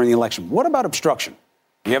behaved during the election. What about obstruction?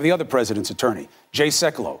 We have the other president's attorney, Jay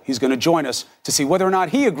Sekulow. He's going to join us to see whether or not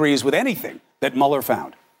he agrees with anything that Mueller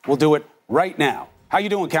found. We'll do it right now. How you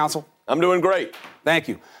doing, counsel? I'm doing great. Thank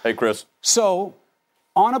you. Hey, Chris. So,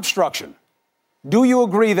 on obstruction, do you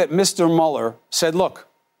agree that Mr. Mueller said, look,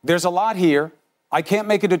 there's a lot here. I can't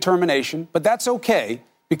make a determination, but that's okay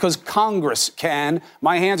because Congress can.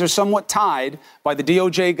 My hands are somewhat tied by the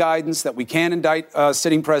DOJ guidance that we can indict a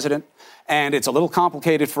sitting president, and it's a little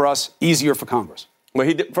complicated for us, easier for Congress. Well,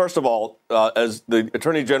 he did, first of all, as the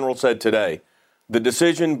Attorney General said today, the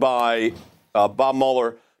decision by Bob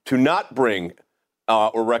Mueller to not bring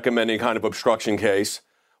or recommend any kind of obstruction case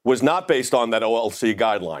was not based on that OLC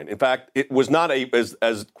guideline. In fact, it was not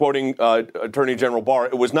as quoting Attorney General Barr,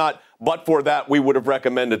 it was not, but for that, we would have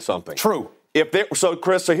recommended something. True. So,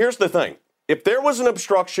 Chris, here's the thing. If there was an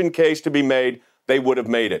obstruction case to be made, they would have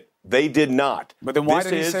made it. They did not. But then why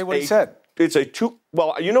did he say what he said? It's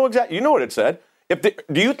well, you know what it said.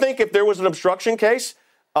 Do you think if there was an obstruction case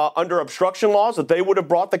under obstruction laws that they would have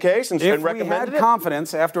brought the case and recommended it? If we had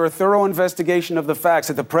confidence after a thorough investigation of the facts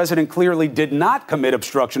that the president clearly did not commit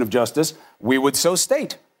obstruction of justice, we would so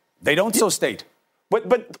state. They don't so state.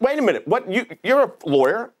 But wait a minute. You're a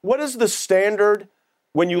lawyer. What is the standard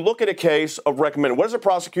when you look at a case of recommending? What does a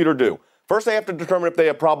prosecutor do? First, they have to determine if they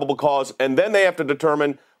have probable cause, and then they have to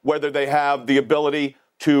determine whether they have the ability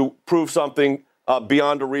to prove something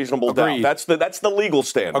beyond a reasonable doubt. That's the legal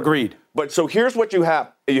standard. Agreed. But so here's what you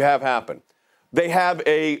have happen. They have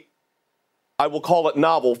I will call it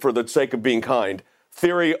novel for the sake of being kind,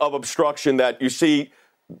 theory of obstruction that you see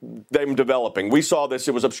them developing. We saw this.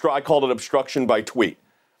 It was I called it obstruction by tweet.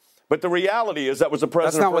 But the reality is that was the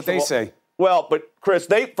president. That's not what they say. Well, but Chris,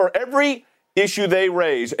 for every issue they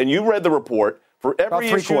raise, and you read the report, for every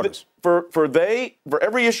issue for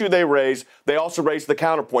every issue they raise, they also raise the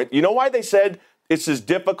counterpoint. You know why they said it's as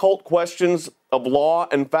difficult questions of law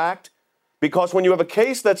and fact? Because when you have a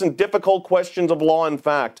case that's in difficult questions of law and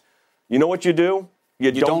fact, you know what you do?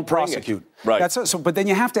 You don't prosecute. Right. But then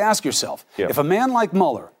you have to ask yourself, if a man like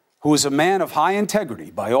Mueller, who is a man of high integrity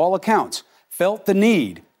by all accounts, felt the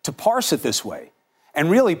need to parse it this way and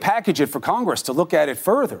really package it for Congress to look at it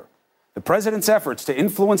further, the president's efforts to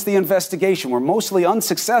influence the investigation were mostly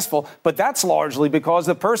unsuccessful, but that's largely because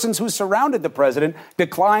the persons who surrounded the president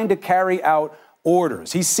declined to carry out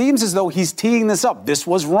orders. He seems as though he's teeing this up. This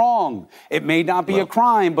was wrong. It may not be a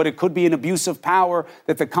crime, but it could be an abuse of power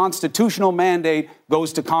that the constitutional mandate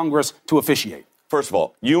goes to Congress to officiate. First of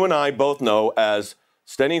all, you and I both know, as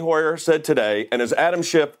Steny Hoyer said today, and as Adam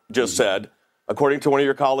Schiff just said, according to one of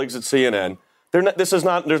your colleagues at CNN,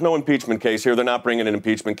 there's no impeachment case here. They're not bringing an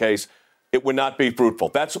impeachment case. It would not be fruitful.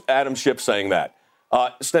 That's Adam Schiff saying that.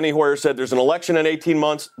 Steny Hoyer said there's an election in 18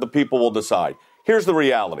 months. The people will decide. Here's the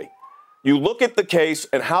reality. You look at the case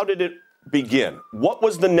and how did it begin? What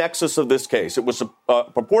was the nexus of this case? It was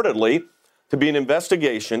purportedly to be an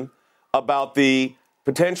investigation about the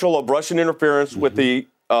potential of Russian interference with the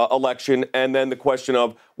election, and then the question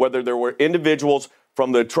of whether there were individuals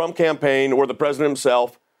from the Trump campaign or the president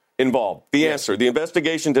himself involved. The answer, the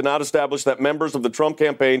investigation did not establish that members of the Trump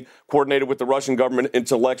campaign coordinated with the Russian government in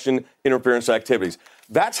its election interference activities.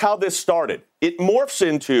 That's how this started. It morphs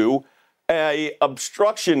into a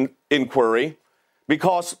obstruction inquiry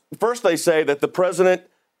because first they say that the president,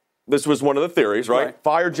 this was one of the theories, right?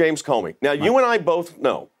 Fired James Comey. Now, you and I both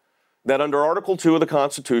know that under Article 2 of the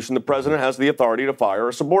Constitution, the president has the authority to fire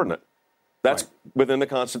a subordinate. That's within the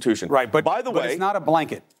Constitution. Right, but by the way, it's not a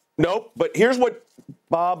blanket. Nope, but here's what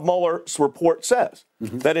Bob Mueller's report says,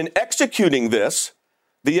 that in executing this,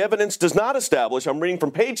 the evidence does not establish, I'm reading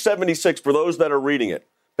from page 76 for those that are reading it,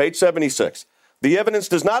 page 76. The evidence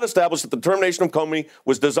does not establish that the termination of Comey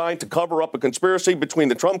was designed to cover up a conspiracy between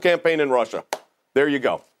the Trump campaign and Russia. There you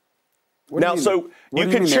go. Now, so you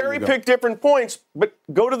can cherry pick different points, but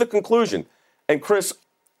go to the conclusion. And Chris,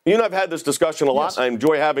 you and I have had this discussion a lot. Yes. I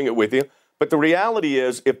enjoy having it with you. But the reality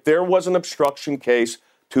is, if there was an obstruction case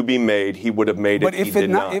to be made, he would have made it. But if he did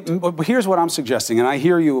not. But here's what I'm suggesting, and I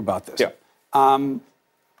hear you about this. Yeah.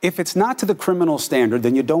 If it's not to the criminal standard,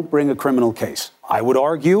 then you don't bring a criminal case. I would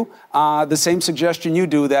argue the same suggestion you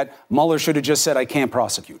do, that Mueller should have just said, I can't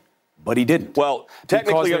prosecute. But he didn't. Well,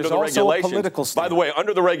 technically under the regulations, by the way,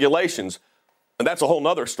 under the regulations, and that's a whole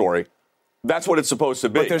other story, that's what it's supposed to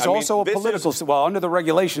be. But there's also a political, well, under the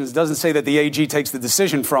regulations, it doesn't say that the AG takes the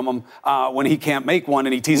decision from him when he can't make one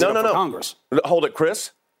and he tees it up for Congress. Hold it, Chris.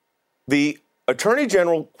 The Attorney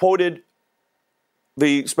General quoted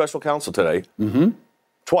the special counsel today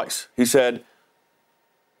twice. He said,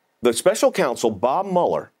 the special counsel, Bob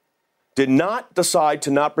Mueller, did not decide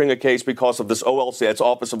to not bring a case because of this OLC, that's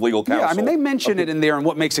Office of Legal Counsel. Yeah, I mean, they mention it in there and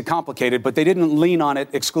what makes it complicated, but they didn't lean on it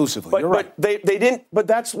exclusively. You're right. But they didn't. But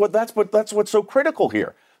that's what's so critical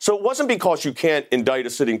here. So it wasn't because you can't indict a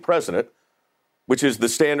sitting president, which is the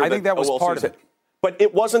standard. I think that was OLC part of it. But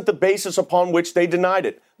it wasn't the basis upon which they denied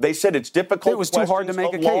it. They said it's difficult. It was too hard to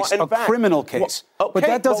make a case, a criminal case. Well, okay, but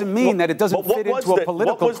that doesn't mean that it doesn't fit into a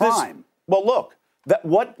political crime. Well, look,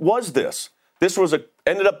 what was this? This was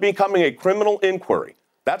ended up becoming a criminal inquiry.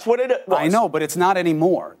 That's what it was. I know, but it's not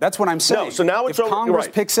anymore. That's what I'm saying. No, so now it's if over. Congress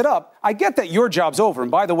picks it up, I get that your job's over.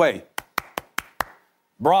 And by the way,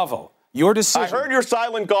 bravo. Your decision. I heard your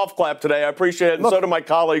silent golf clap today. I appreciate it. And so do my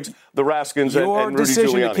colleagues, the Raskins and Rudy Giuliani. Your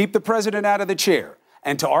decision to keep the president out of the chair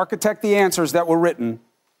and to architect the answers that were written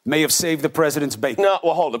may have saved the president's bacon. No,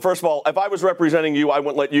 well, hold it. First of all, if I was representing you, I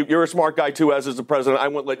wouldn't let you. You're a smart guy, too, as is the president. I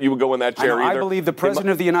wouldn't let you go in that chair either. I believe the president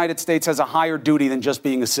of the United States has a higher duty than just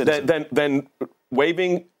being a citizen. Than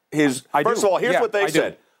waiving his... First of all, here's what they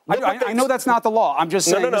said. I know that's not the law. I'm just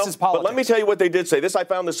saying this is politics. But let me tell you what they did say. I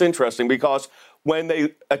found this interesting because when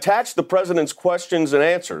they attached the president's questions and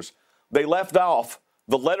answers, they left off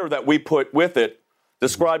the letter that we put with it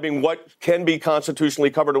describing what can be constitutionally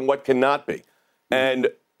covered and what cannot be. And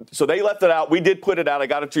so they left it out. We did put it out. I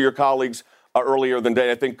got it to your colleagues earlier than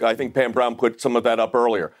today. I think Pam Brown put some of that up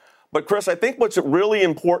earlier. But, Chris, I think what's really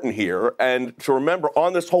important here and to remember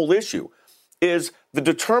on this whole issue is the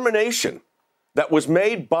determination that was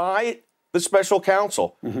made by the special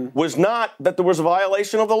counsel was not that there was a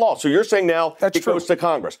violation of the law. So you're saying now it goes to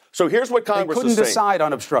Congress. So here's what Congress is saying. They couldn't decide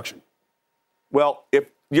on obstruction. Well,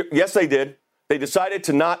 yes, they did. They decided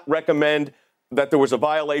to not recommend that there was a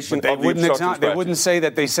violation of the obstruction statute. They wouldn't say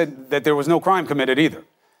that they said that there was no crime committed either.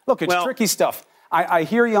 Look, it's tricky stuff. I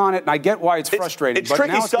hear you on it, and I get why it's frustrating. It's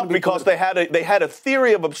tricky stuff because they had a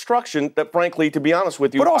theory of obstruction that, frankly, to be honest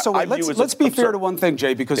with you, but also, I view as let's be absurd. fair to one thing,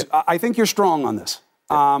 Jay, because I think you're strong on this.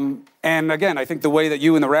 And again, I think the way that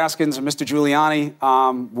you and the Raskins and Mr.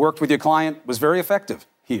 Giuliani worked with your client was very effective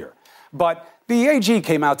here. But the AG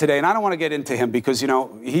came out today, and I don't want to get into him because,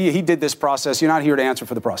 he did this process. You're not here to answer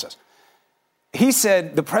for the process. He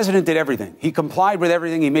said the president did everything. He complied with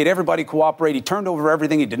everything. He made everybody cooperate. He turned over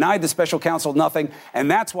everything. He denied the special counsel nothing. And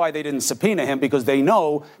that's why they didn't subpoena him, because they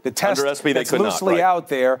know the test that's loosely out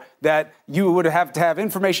there that you would have to have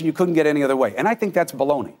information you couldn't get any other way. And I think that's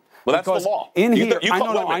baloney. Well, that's the law.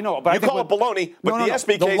 I know. But you call it baloney, but the SB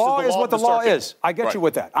case the law is what the law is. I get right. you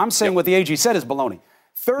with that. I'm saying what the AG said is baloney.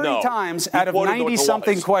 30 times out of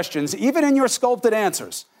 90-something questions, even in your sculpted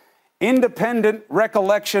answers, independent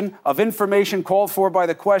recollection of information called for by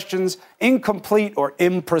the questions, incomplete or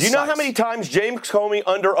imprecise. Do you know how many times James Comey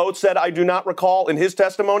under oath said, I do not recall in his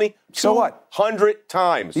testimony? So what? 100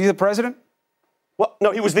 times. He's the president? Well,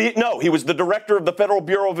 he was the director of the Federal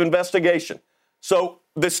Bureau of Investigation. So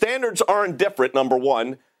the standards aren't different, number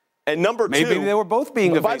one. And number two. Maybe they were both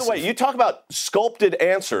being evasive. By the way, you talk about sculpted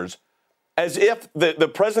answers as if the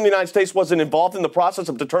president of the United States wasn't involved in the process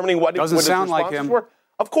of determining what his responses were.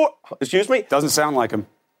 Of course. Excuse me? Doesn't sound like him.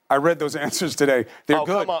 I read those answers today. They're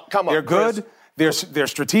good. Come on, they're good. They're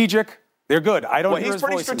strategic. They're good. I don't hear his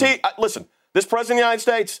voice. He's pretty strategic. Listen, this president of the United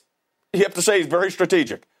States, you have to say he's very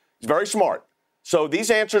strategic. He's very smart. So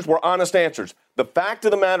these answers were honest answers. The fact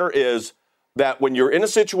of the matter is that when you're in a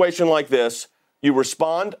situation like this, you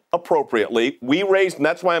respond appropriately. We raised, and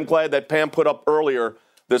that's why I'm glad that Pam put up earlier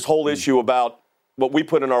this whole issue about what we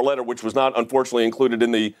put in our letter, which was not, unfortunately, included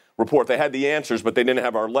in the report. They had the answers, but they didn't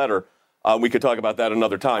have our letter. We could talk about that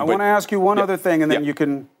another time. I want to ask you one other thing, and then you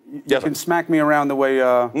can smack me around the way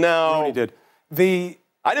Rudy did.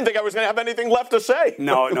 I didn't think I was going to have anything left to say.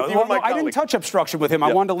 No. I didn't touch obstruction with him.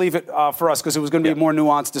 I wanted to leave it for us because it was going to be a more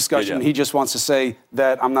nuanced discussion. He just wants to say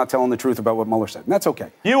that I'm not telling the truth about what Mueller said. And that's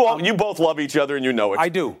okay. You both love each other, and you know it. I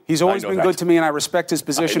do. He's always been good to me, and I respect his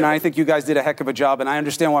position. And I think you guys did a heck of a job, and I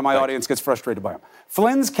understand why my audience gets frustrated by him.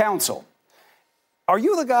 Flynn's counsel. Are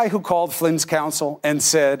you the guy who called Flynn's counsel and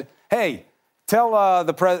said, hey, tell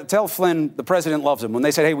Flynn the president loves him? When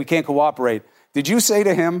they said, hey, we can't cooperate, Did you say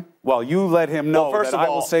to him, well, you let him know first that of I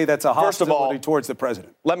will all- say that's a first of all, hostility towards the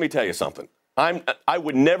president? Let me tell you something. I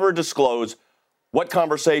would never disclose what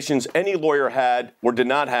conversations any lawyer had or did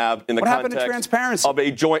not have in the What happened to context transparency? of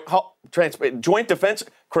a joint defense.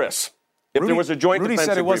 Chris, if there was a joint Rudy defense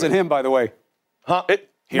said it wasn't agreement- him, by the way.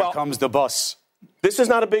 Here Well, comes the bus. This is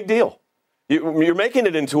not a big deal. You're making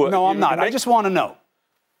it into a... No, I'm not. I just want to know.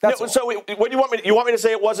 That's all. So what do you want me? You want me to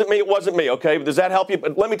say it wasn't me? It wasn't me. Okay. Does that help you?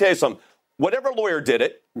 But let me tell you something. Whatever lawyer did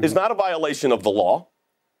it is not a violation of the law.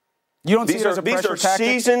 You don't see These it as a these pressure are tactic?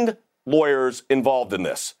 seasoned lawyers involved in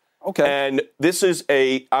this. Okay. And this is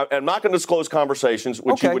I'm not going to disclose conversations,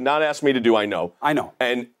 which you Okay. would not ask me to do. I know.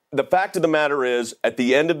 And the fact of the matter is, at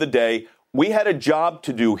the end of the day, we had a job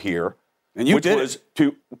to do here, And you which did was it.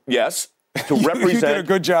 to represent. You did a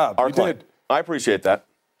good job. Our You client. did. I appreciate that.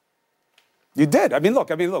 You did. I mean, look.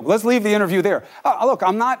 Let's leave the interview there. Look,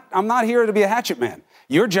 I'm not here to be a hatchet man.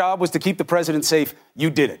 Your job was to keep the president safe. You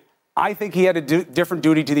did it. I think he had a different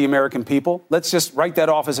duty to the American people. Let's just write that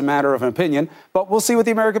off as a matter of an opinion. But we'll see what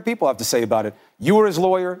the American people have to say about it. You were his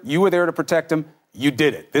lawyer. You were there to protect him. You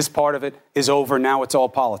did it. This part of it is over. Now it's all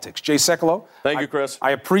politics. Jay Sekulow. Thank you, Chris.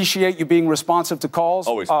 I appreciate you being responsive to calls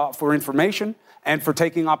Always. For information and for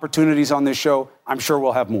taking opportunities on this show. I'm sure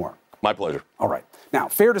we'll have more. My pleasure. All right. Now,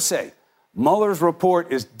 fair to say, Mueller's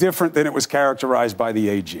report is different than it was characterized by the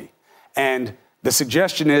AG. And the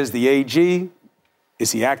suggestion is the AG,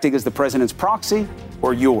 is he acting as the president's proxy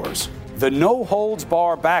or yours? The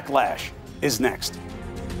no-holds-bar backlash is next.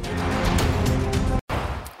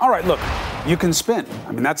 All right, look, you can spin.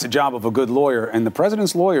 I mean, that's the job of a good lawyer, and the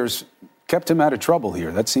president's lawyers kept him out of trouble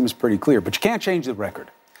here. That seems pretty clear. But you can't change the record.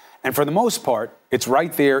 And for the most part, it's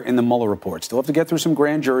right there in the Mueller report. Still have to get through some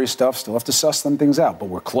grand jury stuff, still have to suss some things out, but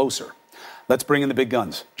we're closer. Let's bring in the big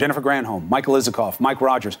guns. Jennifer Granholm, Michael Isikoff, Mike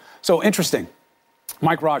Rogers. So interesting.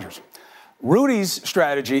 Mike Rogers. Rudy's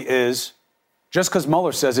strategy is just because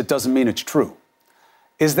Mueller says it doesn't mean it's true.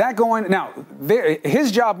 Is that going... Now,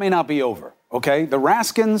 his job may not be over, okay? The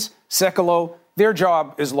Raskins, Sekulow, their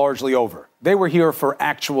job is largely over. They were here for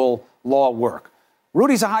actual law work.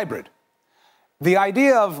 Rudy's a hybrid. The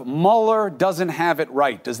idea of Mueller doesn't have it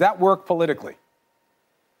right, does that work politically?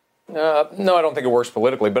 No, I don't think it works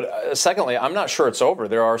politically. But secondly, I'm not sure it's over.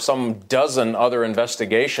 There are some dozen other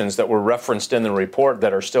investigations that were referenced in the report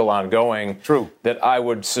that are still ongoing. True. That I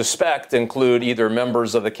would suspect include either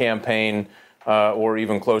members of the campaign or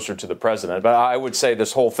even closer to the president. But I would say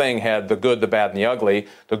this whole thing had the good, the bad, and the ugly.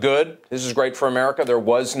 The good, this is great for America. There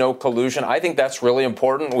was no collusion. I think that's really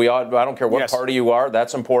important. I don't care what party you are.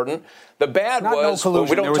 That's important. The bad Not was no collusion.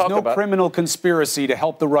 we don't there was talk no about criminal conspiracy to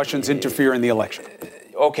help the Russians interfere in the election.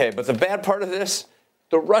 Okay, but the bad part of this,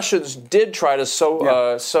 the Russians did try to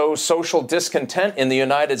sow social discontent in the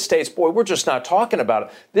United States. Boy, we're just not talking about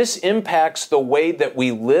it. This impacts the way that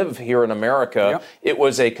we live here in America. Yep. It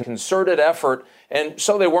was a concerted effort, and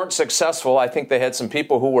so they weren't successful. I think they had some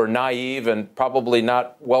people who were naive and probably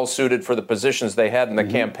not well-suited for the positions they had in the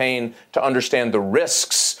campaign to understand the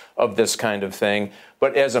risks of this kind of thing.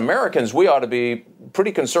 But as Americans, we ought to be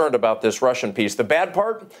pretty concerned about this Russian piece. The bad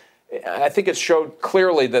part, I think it showed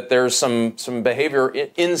clearly that there's some behavior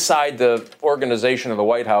inside the organization of the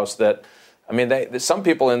White House that, I mean, some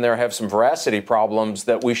people in there have some veracity problems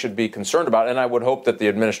that we should be concerned about, and I would hope that the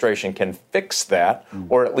administration can fix that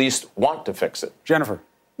or at least want to fix it. Jennifer.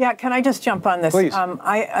 Yeah, can I just jump on this? Please.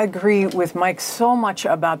 I agree with Mike so much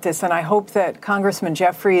about this, and I hope that Congressman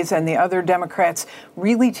Jeffries and the other Democrats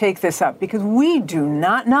really take this up, because we do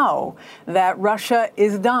not know that Russia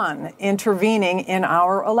is done intervening in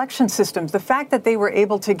our election systems. The fact that they were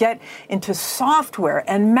able to get into software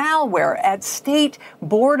and malware at state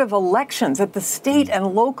board of elections, at the state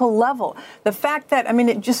and local level, the fact that, I mean,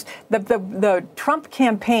 it just, the Trump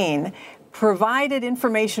campaign provided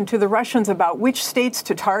information to the Russians about which states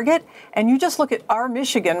to target. And you just look at our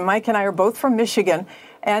Michigan. Mike and I are both from Michigan.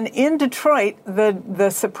 And in Detroit, the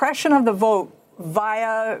suppression of the vote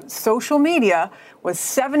via social media was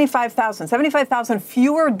 75,000. 75,000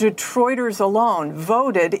 fewer Detroiters alone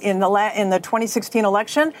voted in the 2016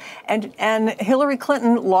 election. And Hillary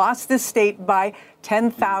Clinton lost this state by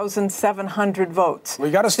 10,700 votes. We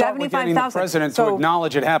got to start with getting the president to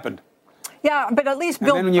acknowledge it happened. Yeah, but at least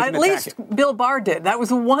Bill Barr did. That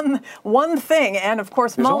was one thing, and of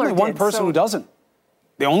course Mueller did. There's only one person who doesn't.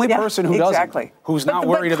 The only person who doesn't, who's not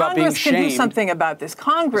worried about being shamed. Congress can do something about this.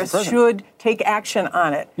 Congress should take action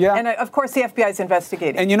on it. Yeah. And of course the FBI is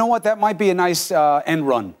investigating. And you know what? That might be a nice end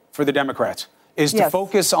run for the Democrats, is to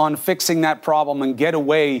focus on fixing that problem and get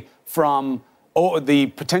away from the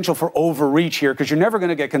potential for overreach here, because you're never going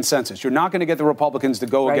to get consensus. You're not going to get the Republicans to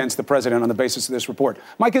go against the president on the basis of this report.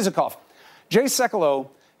 Mike Isikoff. Jay Sekulow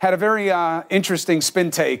had a very interesting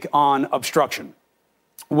spin take on obstruction,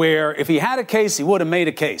 where if he had a case, he would have made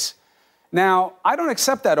a case. Now, I don't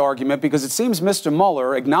accept that argument because it seems Mr.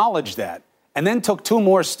 Mueller acknowledged that and then took two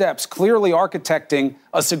more steps, clearly architecting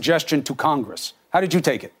a suggestion to Congress. How did you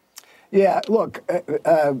take it? Yeah, look,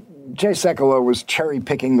 Jay Sekulow was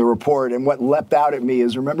cherry-picking the report, and what leapt out at me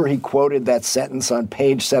is, remember he quoted that sentence on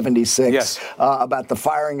page 76 about the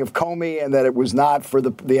firing of Comey and that it was not for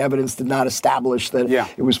the evidence did not establish that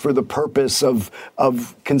it was for the purpose of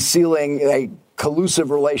concealing a collusive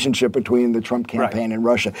relationship between the Trump campaign and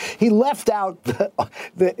Russia. He left out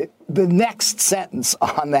the next sentence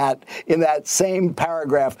on that in that same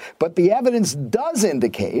paragraph. But the evidence does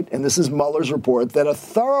indicate, and this is Mueller's report, that a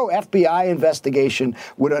thorough FBI investigation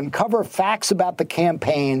would uncover facts about the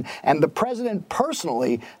campaign and the president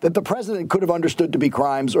personally that the president could have understood to be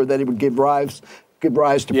crimes or that it would give rise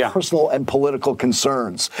to personal and political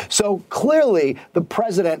concerns. So clearly, the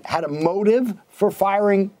president had a motive for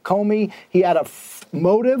firing Comey. He had a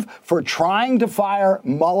motive for trying to fire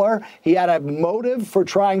Mueller. He had a motive for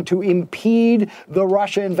trying to impede the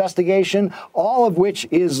Russia investigation, all of which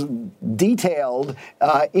is detailed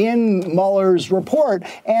in Mueller's report.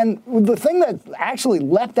 And the thing that actually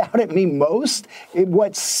leapt out at me most,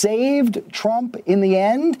 what saved Trump in the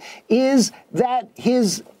end, is that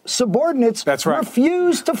his subordinates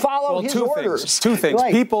refused to follow his orders. Two things.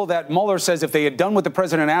 People that Mueller says if they had done what the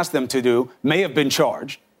president asked them to do may have been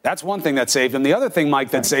charged. That's one thing that saved him. The other thing, Mike,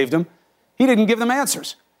 that saved him, he didn't give them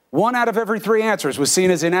answers. 1 out of every 3 answers was seen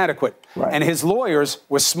as inadequate. And his lawyers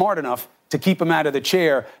were smart enough to keep him out of the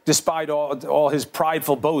chair despite all his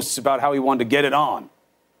prideful boasts about how he wanted to get it on.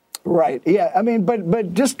 Right. Yeah. I mean,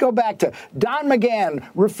 but just go back to Don McGahn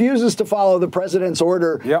refuses to follow the president's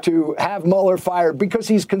order to have Mueller fired because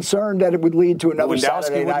he's concerned that it would lead to another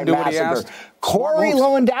Saturday night massacre. Corey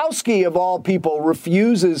Lewandowski, of all people,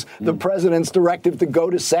 refuses the president's directive to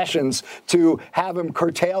go to Sessions to have him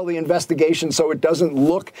curtail the investigation so it doesn't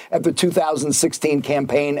look at the 2016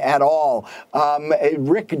 campaign at all.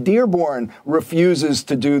 Rick Dearborn refuses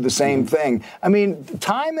to do the same thing. I mean,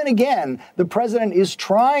 time and again, the president is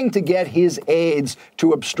trying to get his aides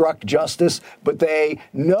to obstruct justice, but they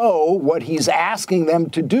know what he's asking them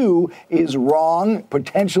to do is wrong,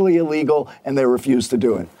 potentially illegal, and they refuse to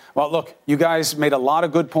do it. Well, look, you guys made a lot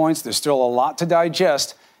of good points. There's still a lot to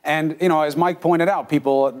digest. And, you know, as Mike pointed out,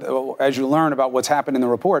 people, as you learn about what's happened in the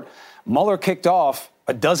report, Mueller kicked off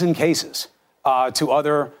a dozen cases to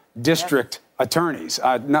other district attorneys,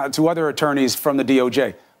 to other attorneys from the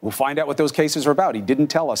DOJ. We'll find out what those cases are about. He didn't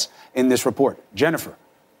tell us in this report. Jennifer,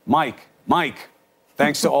 Mike,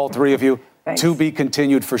 thanks to all three of you. To be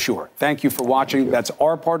continued for sure. Thank you for watching. That's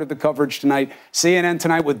our part of the coverage tonight. CNN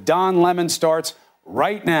Tonight with Don Lemon starts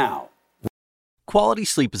right now. Quality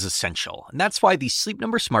sleep is essential, and that's why the Sleep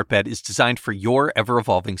Number Smart Bed is designed for your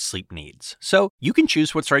ever-evolving sleep needs. So you can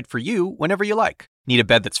choose what's right for you whenever you like. Need a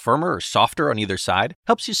bed that's firmer or softer on either side?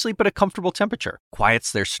 Helps you sleep at a comfortable temperature.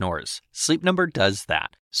 Quiets their snores. Sleep Number does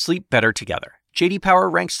that. Sleep better together. J.D. Power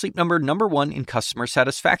ranks Sleep Number #1 in customer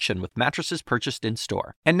satisfaction with mattresses purchased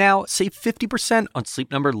in-store. And now, save 50% on Sleep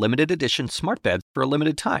Number Limited Edition Smart Beds for a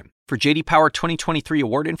limited time. For J.D. Power 2023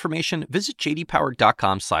 award information, visit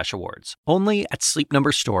jdpower.com/awards. Only at Sleep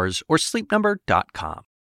Number stores or sleepnumber.com.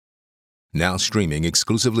 Now streaming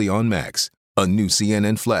exclusively on Max, a new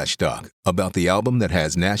CNN flash doc about the album that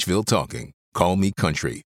has Nashville talking, Call Me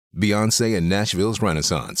Country. Beyonce and Nashville's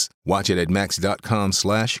Renaissance. Watch it at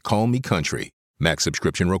max.com/callmecountry. Max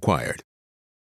subscription required.